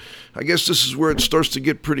got. I guess this is where it starts to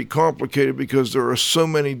get pretty complicated because there are so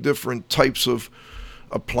many different types of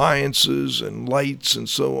appliances and lights and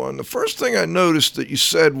so on. The first thing I noticed that you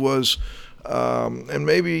said was, and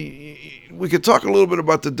maybe we could talk a little bit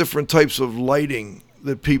about the different types of lighting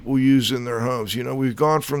that people use in their homes. We've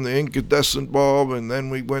gone from the incandescent bulb, and then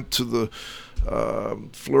we went to the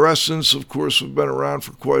fluorescents, of course, have been around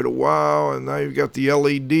for quite a while, and now you've got the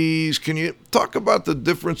LEDs. Can you talk about the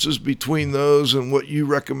differences between those and what you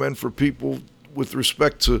recommend for people with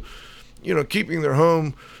respect to, keeping their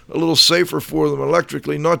home a little safer for them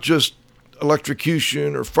electrically, not just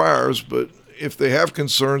electrocution or fires, but if they have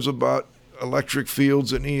concerns about electric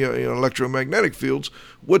fields and electromagnetic fields,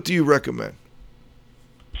 what do you recommend?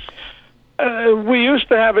 We used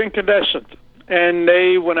to have incandescent, and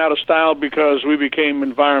they went out of style because we became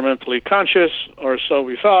environmentally conscious, or so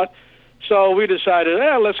we thought. So we decided,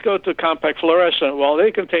 let's go to compact fluorescent. Well,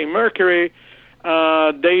 they contain mercury.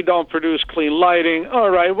 They don't produce clean lighting. All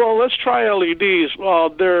right, well, let's try LEDs. Well,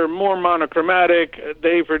 they're more monochromatic.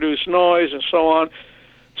 They produce noise and so on.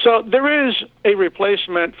 So there is a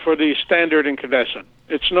replacement for the standard incandescent.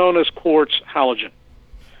 It's known as quartz halogen.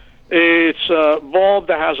 It's a bulb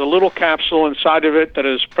that has a little capsule inside of it that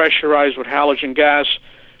is pressurized with halogen gas,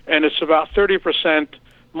 and it's about 30%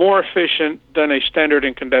 more efficient than a standard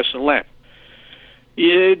incandescent lamp.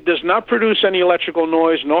 It does not produce any electrical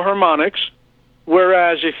noise, no harmonics,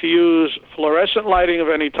 whereas if you use fluorescent lighting of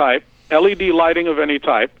any type, LED lighting of any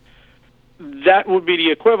type, that would be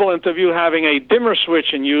the equivalent of you having a dimmer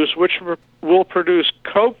switch in use, which will produce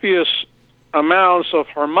copious amounts of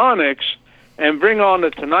harmonics and bring on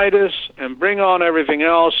the tinnitus and bring on everything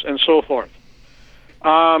else and so forth.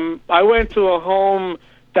 I went to a home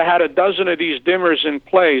that had a dozen of these dimmers in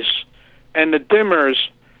place, and the dimmers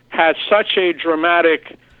had such a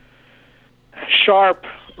dramatic, sharp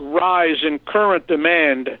rise in current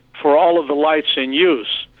demand for all of the lights in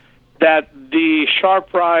use that the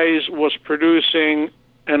sharp rise was producing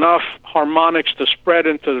enough harmonics to spread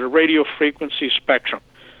into the radio frequency spectrum.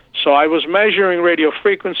 So I was measuring radio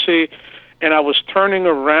frequency, and I was turning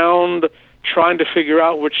around trying to figure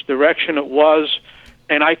out which direction it was,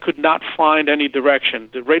 and I could not find any direction.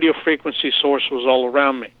 The radio frequency source was all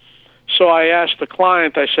around me. So I asked the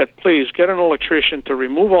client, I said, please get an electrician to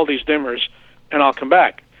remove all these dimmers, and I'll come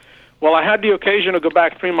back. Well, I had the occasion to go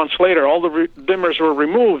back 3 months later. All the dimmers were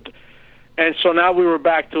removed, and so now we were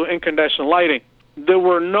back to incandescent lighting. There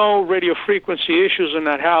were no radio frequency issues in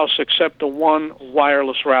that house except the one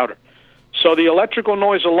wireless router. So the electrical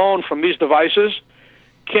noise alone from these devices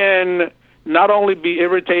can not only be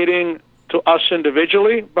irritating to us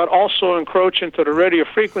individually, but also encroach into the radio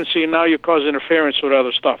frequency, and now you cause interference with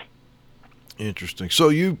other stuff. Interesting. So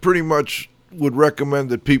you pretty much would recommend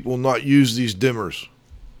that people not use these dimmers?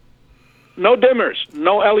 No dimmers,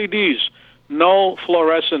 no LEDs, no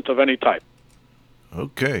fluorescent of any type.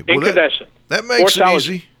 Okay. Incandescent. That makes it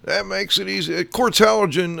easy. That makes it easy. Quartz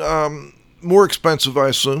halogen, more expensive, I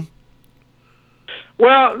assume.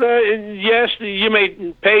 Well, yes, you may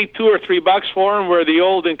pay $2 or $3 for them, where the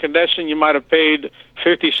old incandescent you might have paid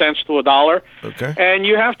 50 cents to $1. Okay. And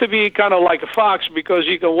you have to be kind of like a fox, because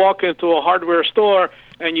you can walk into a hardware store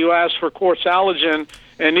and you ask for quartz halogen,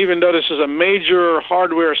 and even though this is a major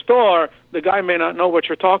hardware store, the guy may not know what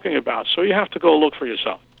you're talking about. So you have to go look for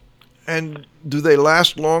yourself. And do they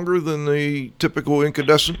last longer than the typical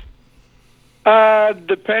incandescent?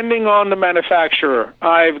 Depending on the manufacturer.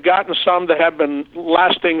 I've gotten some that have been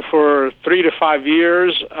lasting for 3 to 5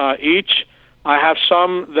 years each. I have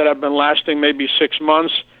some that have been lasting maybe 6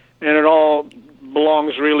 months, and it all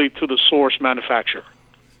belongs really to the source manufacturer.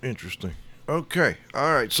 Interesting. Okay.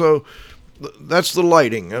 All right. So that's the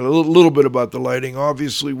lighting. A little bit about the lighting.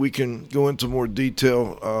 Obviously, we can go into more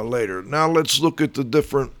detail later. Now let's look at the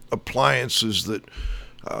different appliances that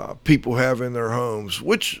people have in their homes,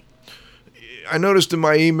 which I noticed in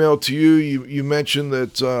my email to you, you mentioned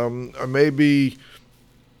that maybe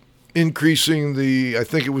increasing I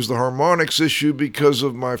think it was the harmonics issue because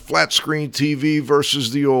of my flat screen TV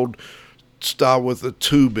versus the old style with a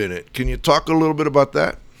tube in it. Can you talk a little bit about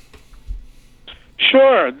that?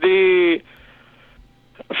 Sure. The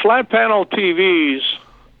flat panel TVs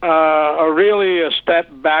are really a step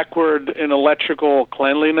backward in electrical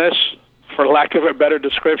cleanliness, for lack of a better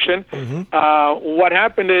description. What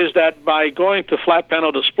happened is that by going to flat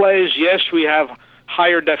panel displays, yes, we have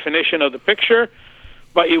higher definition of the picture,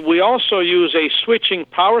 but we also use a switching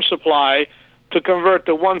power supply to convert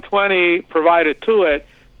the 120 provided to it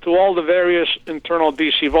to all the various internal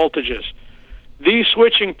DC voltages. These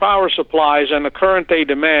switching power supplies and the current they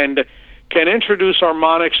demand can introduce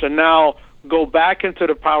harmonics and now go back into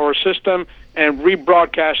the power system and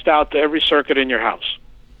rebroadcast out to every circuit in your house.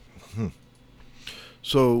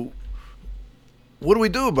 So what do we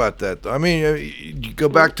do about that? I mean, you go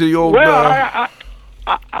back to the old... Well,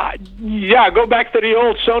 yeah, go back to the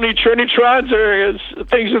old Sony Trinitrons or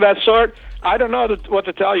things of that sort. I don't know what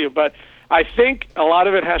to tell you, but I think a lot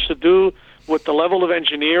of it has to do with the level of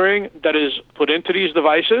engineering that is put into these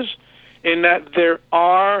devices, in that there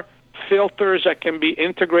are filters that can be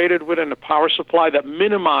integrated within the power supply that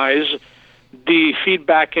minimize the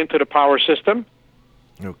feedback into the power system.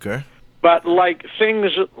 Okay. But like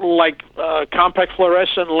things like compact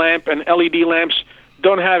fluorescent lamp and LED lamps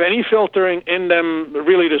don't have any filtering in them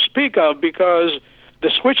really to speak of, because the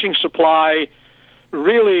switching supply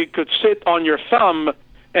really could sit on your thumb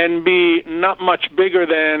and be not much bigger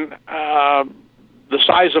than the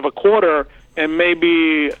size of a quarter and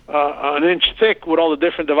maybe an inch thick with all the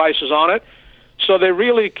different devices on it. So they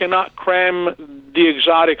really cannot cram the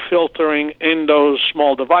exotic filtering in those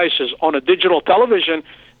small devices. On a digital television,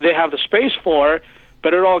 they have the space for it,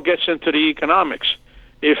 but it all gets into the economics.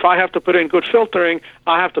 If I have to put in good filtering,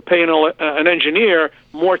 I have to pay an engineer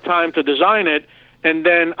more time to design it, and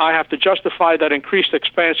then I have to justify that increased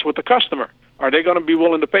expense with the customer. Are they going to be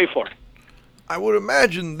willing to pay for it? I would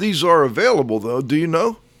imagine these are available, though. Do you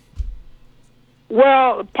know?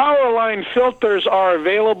 Well, power line filters are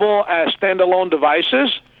available as standalone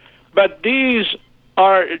devices, but these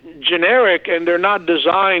are generic and they're not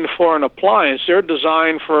designed for an appliance. They're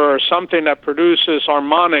designed for something that produces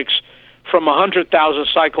harmonics from 100,000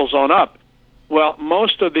 cycles on up. Well,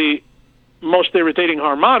 most of the most irritating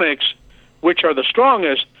harmonics, which are the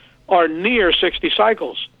strongest, are near 60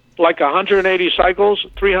 cycles, like 180 cycles,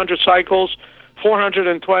 300 cycles,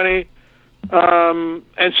 420,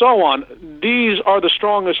 and so on. These are the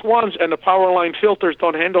strongest ones, and the power line filters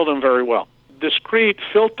don't handle them very well. Discrete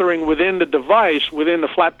filtering within the device, within the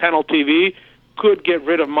flat panel TV, could get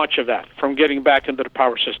rid of much of that from getting back into the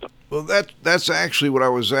power system. Well, that's actually what I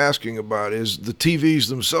was asking about, is the TVs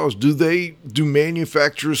themselves. Do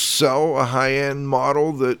manufacturers sell a high-end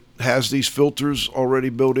model that has these filters already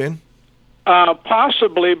built in?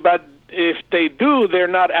 Possibly, but if they do, they're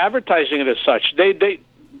not advertising it as such. They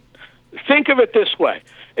think of it this way.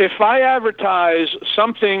 If I advertise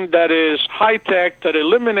something that is high-tech, that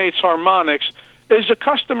eliminates harmonics, is the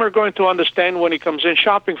customer going to understand when he comes in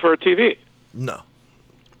shopping for a TV? No.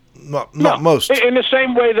 Not most. In the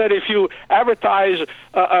same way that if you advertise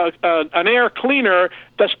an air cleaner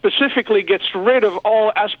that specifically gets rid of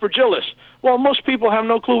all aspergillus, well, most people have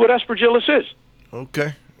no clue what aspergillus is.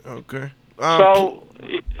 Okay. So,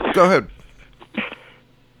 go ahead.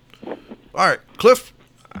 All right, Cliff,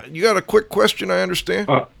 you got a quick question, I understand?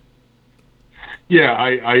 Yeah,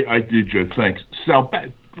 I do, Joe. Thanks. So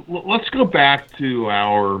let's go back to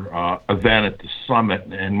our event at the summit.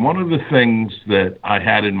 And one of the things that I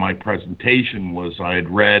had in my presentation was I had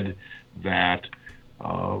read that,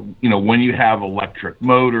 when you have electric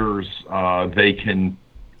motors, they can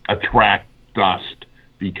attract dust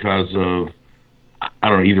because of, I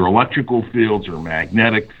don't know, either electrical fields or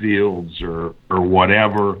magnetic fields or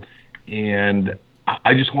whatever. And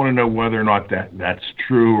I just want to know whether or not that's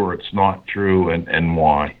true or it's not true, and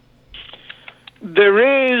why.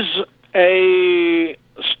 There is a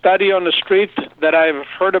study on the street that I've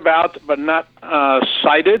heard about but not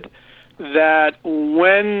cited, that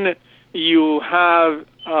when you have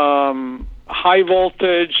high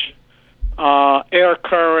voltage, air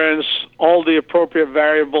currents, all the appropriate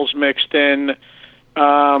variables mixed in,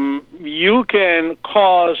 you can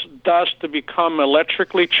cause dust to become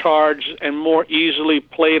electrically charged and more easily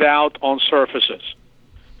played out on surfaces.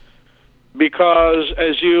 Because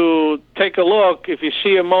as you take a look, if you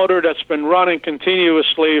see a motor that's been running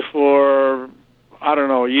continuously for, I don't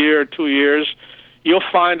know, a year, 2 years, you'll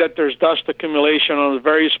find that there's dust accumulation on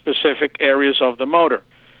very specific areas of the motor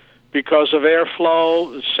because of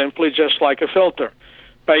airflow, simply just like a filter.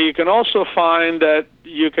 But you can also find that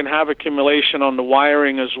you can have accumulation on the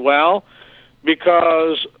wiring as well,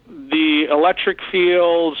 because the electric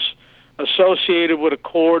fields associated with a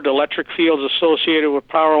cord, the electric fields associated with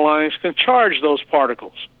power lines can charge those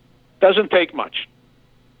particles. Doesn't take much.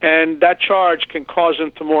 And that charge can cause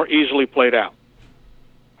them to more easily plate out.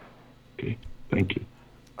 Okay, thank you.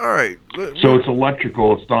 All right. So it's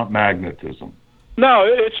electrical, it's not magnetism. No,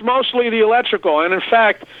 it's mostly the electrical. And in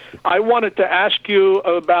fact, I wanted to ask you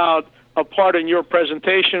about a part in your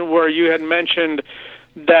presentation where you had mentioned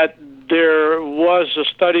that there was a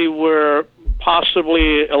study where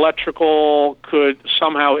possibly electrical could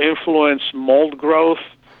somehow influence mold growth,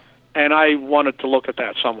 and I wanted to look at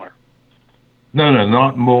that somewhere. No,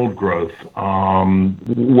 not mold growth.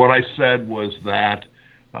 What I said was that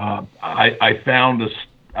I found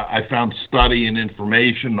study and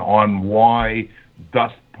information on why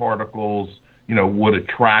dust particles, would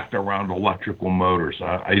attract around electrical motors.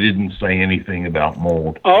 I didn't say anything about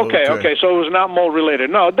mold. Okay. So it was not mold related.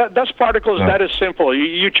 No, dust particles. No. That is simple.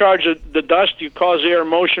 You charge the dust, you cause air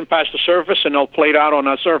motion past the surface, and they'll plate out on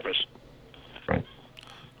that surface. Right.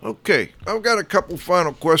 Okay, I've got a couple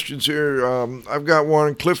final questions here. I've got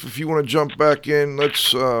one. Cliff, if you want to jump back in, we're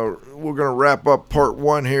going to wrap up part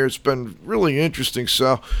one here. It's been really interesting,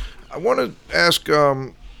 Sal. I want to ask,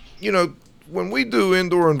 when we do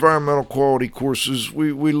indoor environmental quality courses,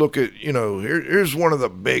 we look at, here's one of the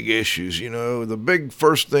big issues, the big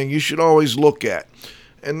first thing you should always look at.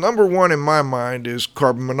 And number one in my mind is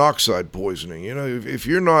carbon monoxide poisoning. If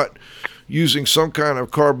you're not using some kind of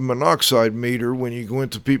carbon monoxide meter when you go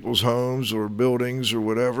into people's homes or buildings or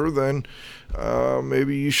whatever, then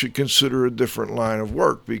maybe you should consider a different line of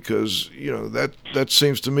work, because that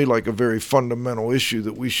seems to me like a very fundamental issue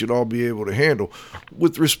that we should all be able to handle.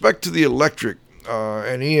 With respect to the electric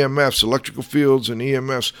and EMFs, electrical fields and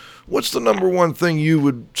EMFs, what's the number one thing you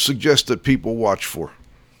would suggest that people watch for?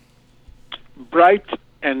 Bright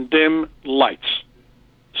and dim lights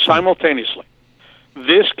simultaneously.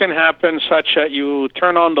 This can happen such that you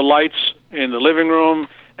turn on the lights in the living room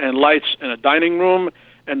and lights in a dining room,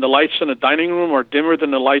 and the lights in the dining room are dimmer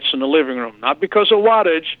than the lights in the living room. Not because of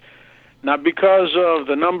wattage, not because of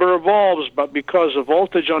the number of bulbs, but because the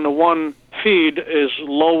voltage on the one feed is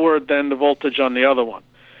lower than the voltage on the other one.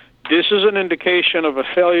 This is an indication of a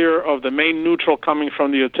failure of the main neutral coming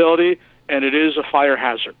from the utility, and it is a fire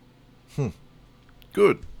hazard.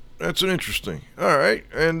 Good. That's interesting. All right.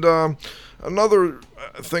 And another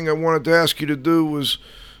thing I wanted to ask you to do was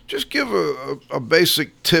just give a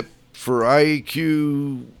basic tip for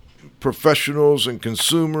IEQ professionals and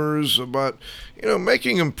consumers about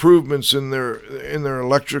making improvements in their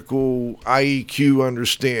electrical IEQ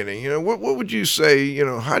understanding. What would you say?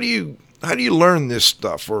 How do you learn this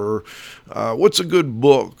stuff, or what's a good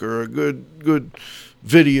book or a good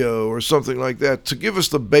video or something like that to give us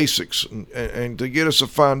the basics and to get us a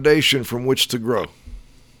foundation from which to grow?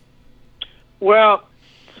 Well,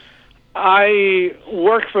 I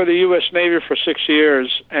worked for the U.S. Navy for 6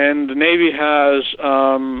 years, and the Navy has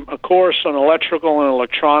a course on electrical and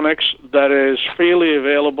electronics that is freely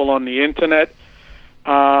available on the Internet,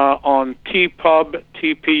 on TPUB,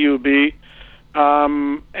 TPUB,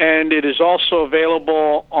 and it is also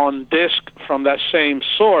available on disk from that same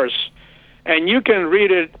source. And you can read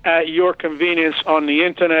it at your convenience on the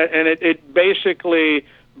Internet, and it basically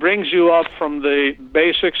brings you up from the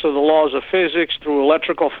basics of the laws of physics through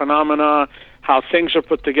electrical phenomena, how things are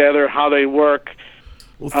put together, how they work.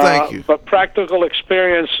 Well, thank you. But practical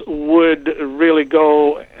experience would really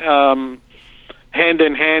go hand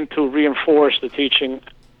in hand to reinforce the teaching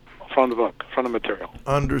from the book, from the material.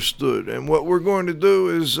 Understood. And what we're going to do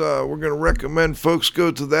is we're going to recommend folks go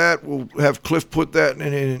to that. We'll have Cliff put that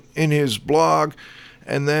in his blog.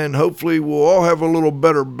 And then hopefully we'll all have a little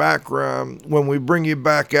better background when we bring you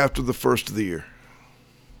back after the first of the year.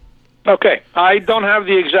 Okay. I don't have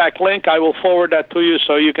the exact link. I will forward that to you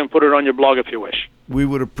so you can put it on your blog if you wish. We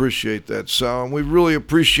would appreciate that, Sal. And we really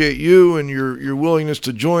appreciate you and your willingness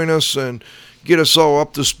to join us and get us all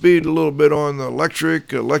up to speed a little bit on the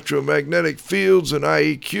electromagnetic fields and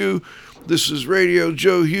IEQ. This is Radio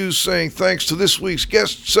Joe Hughes saying thanks to this week's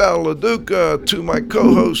guest, Sal Duca, to my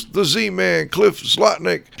co-host, the Z-Man, Cliff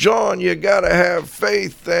Zlotnick. John, you gotta have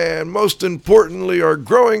faith, and most importantly, our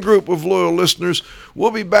growing group of loyal listeners.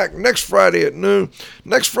 We'll be back next Friday at noon.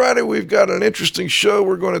 Next Friday, we've got an interesting show.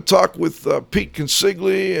 We're going to talk with Pete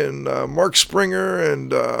Consigli and Mark Springer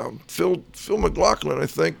and Phil McLaughlin, I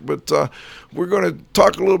think. But we're going to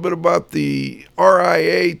talk a little bit about the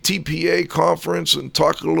RIA TPA conference and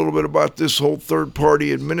talk a little bit about this whole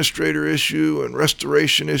third-party administrator issue and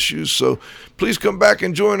restoration issues. So please come back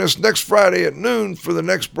and join us next Friday at noon for the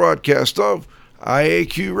next broadcast of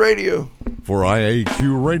IAQ Radio. For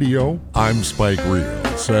IAQ Radio, I'm Spike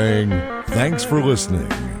Reel saying thanks for listening.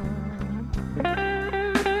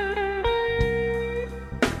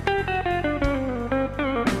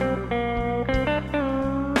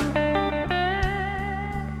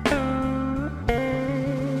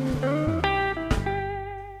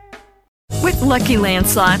 With Lucky Land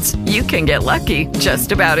Slots, you can get lucky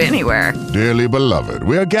just about anywhere. Dearly beloved,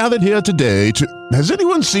 we are gathered here today to... Has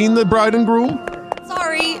anyone seen the bride and groom?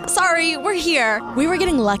 Sorry, we're here. We were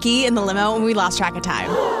getting lucky in the limo and we lost track of time.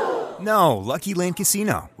 No, Lucky Land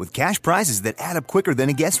Casino, with cash prizes that add up quicker than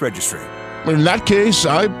a guest registry. In that case,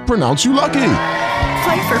 I pronounce you lucky.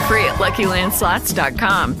 Play for free at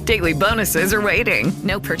LuckyLandSlots.com. Daily bonuses are waiting.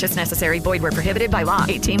 No purchase necessary. Void where prohibited by law.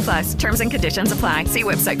 18+. Terms and conditions apply. See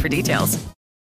website for details.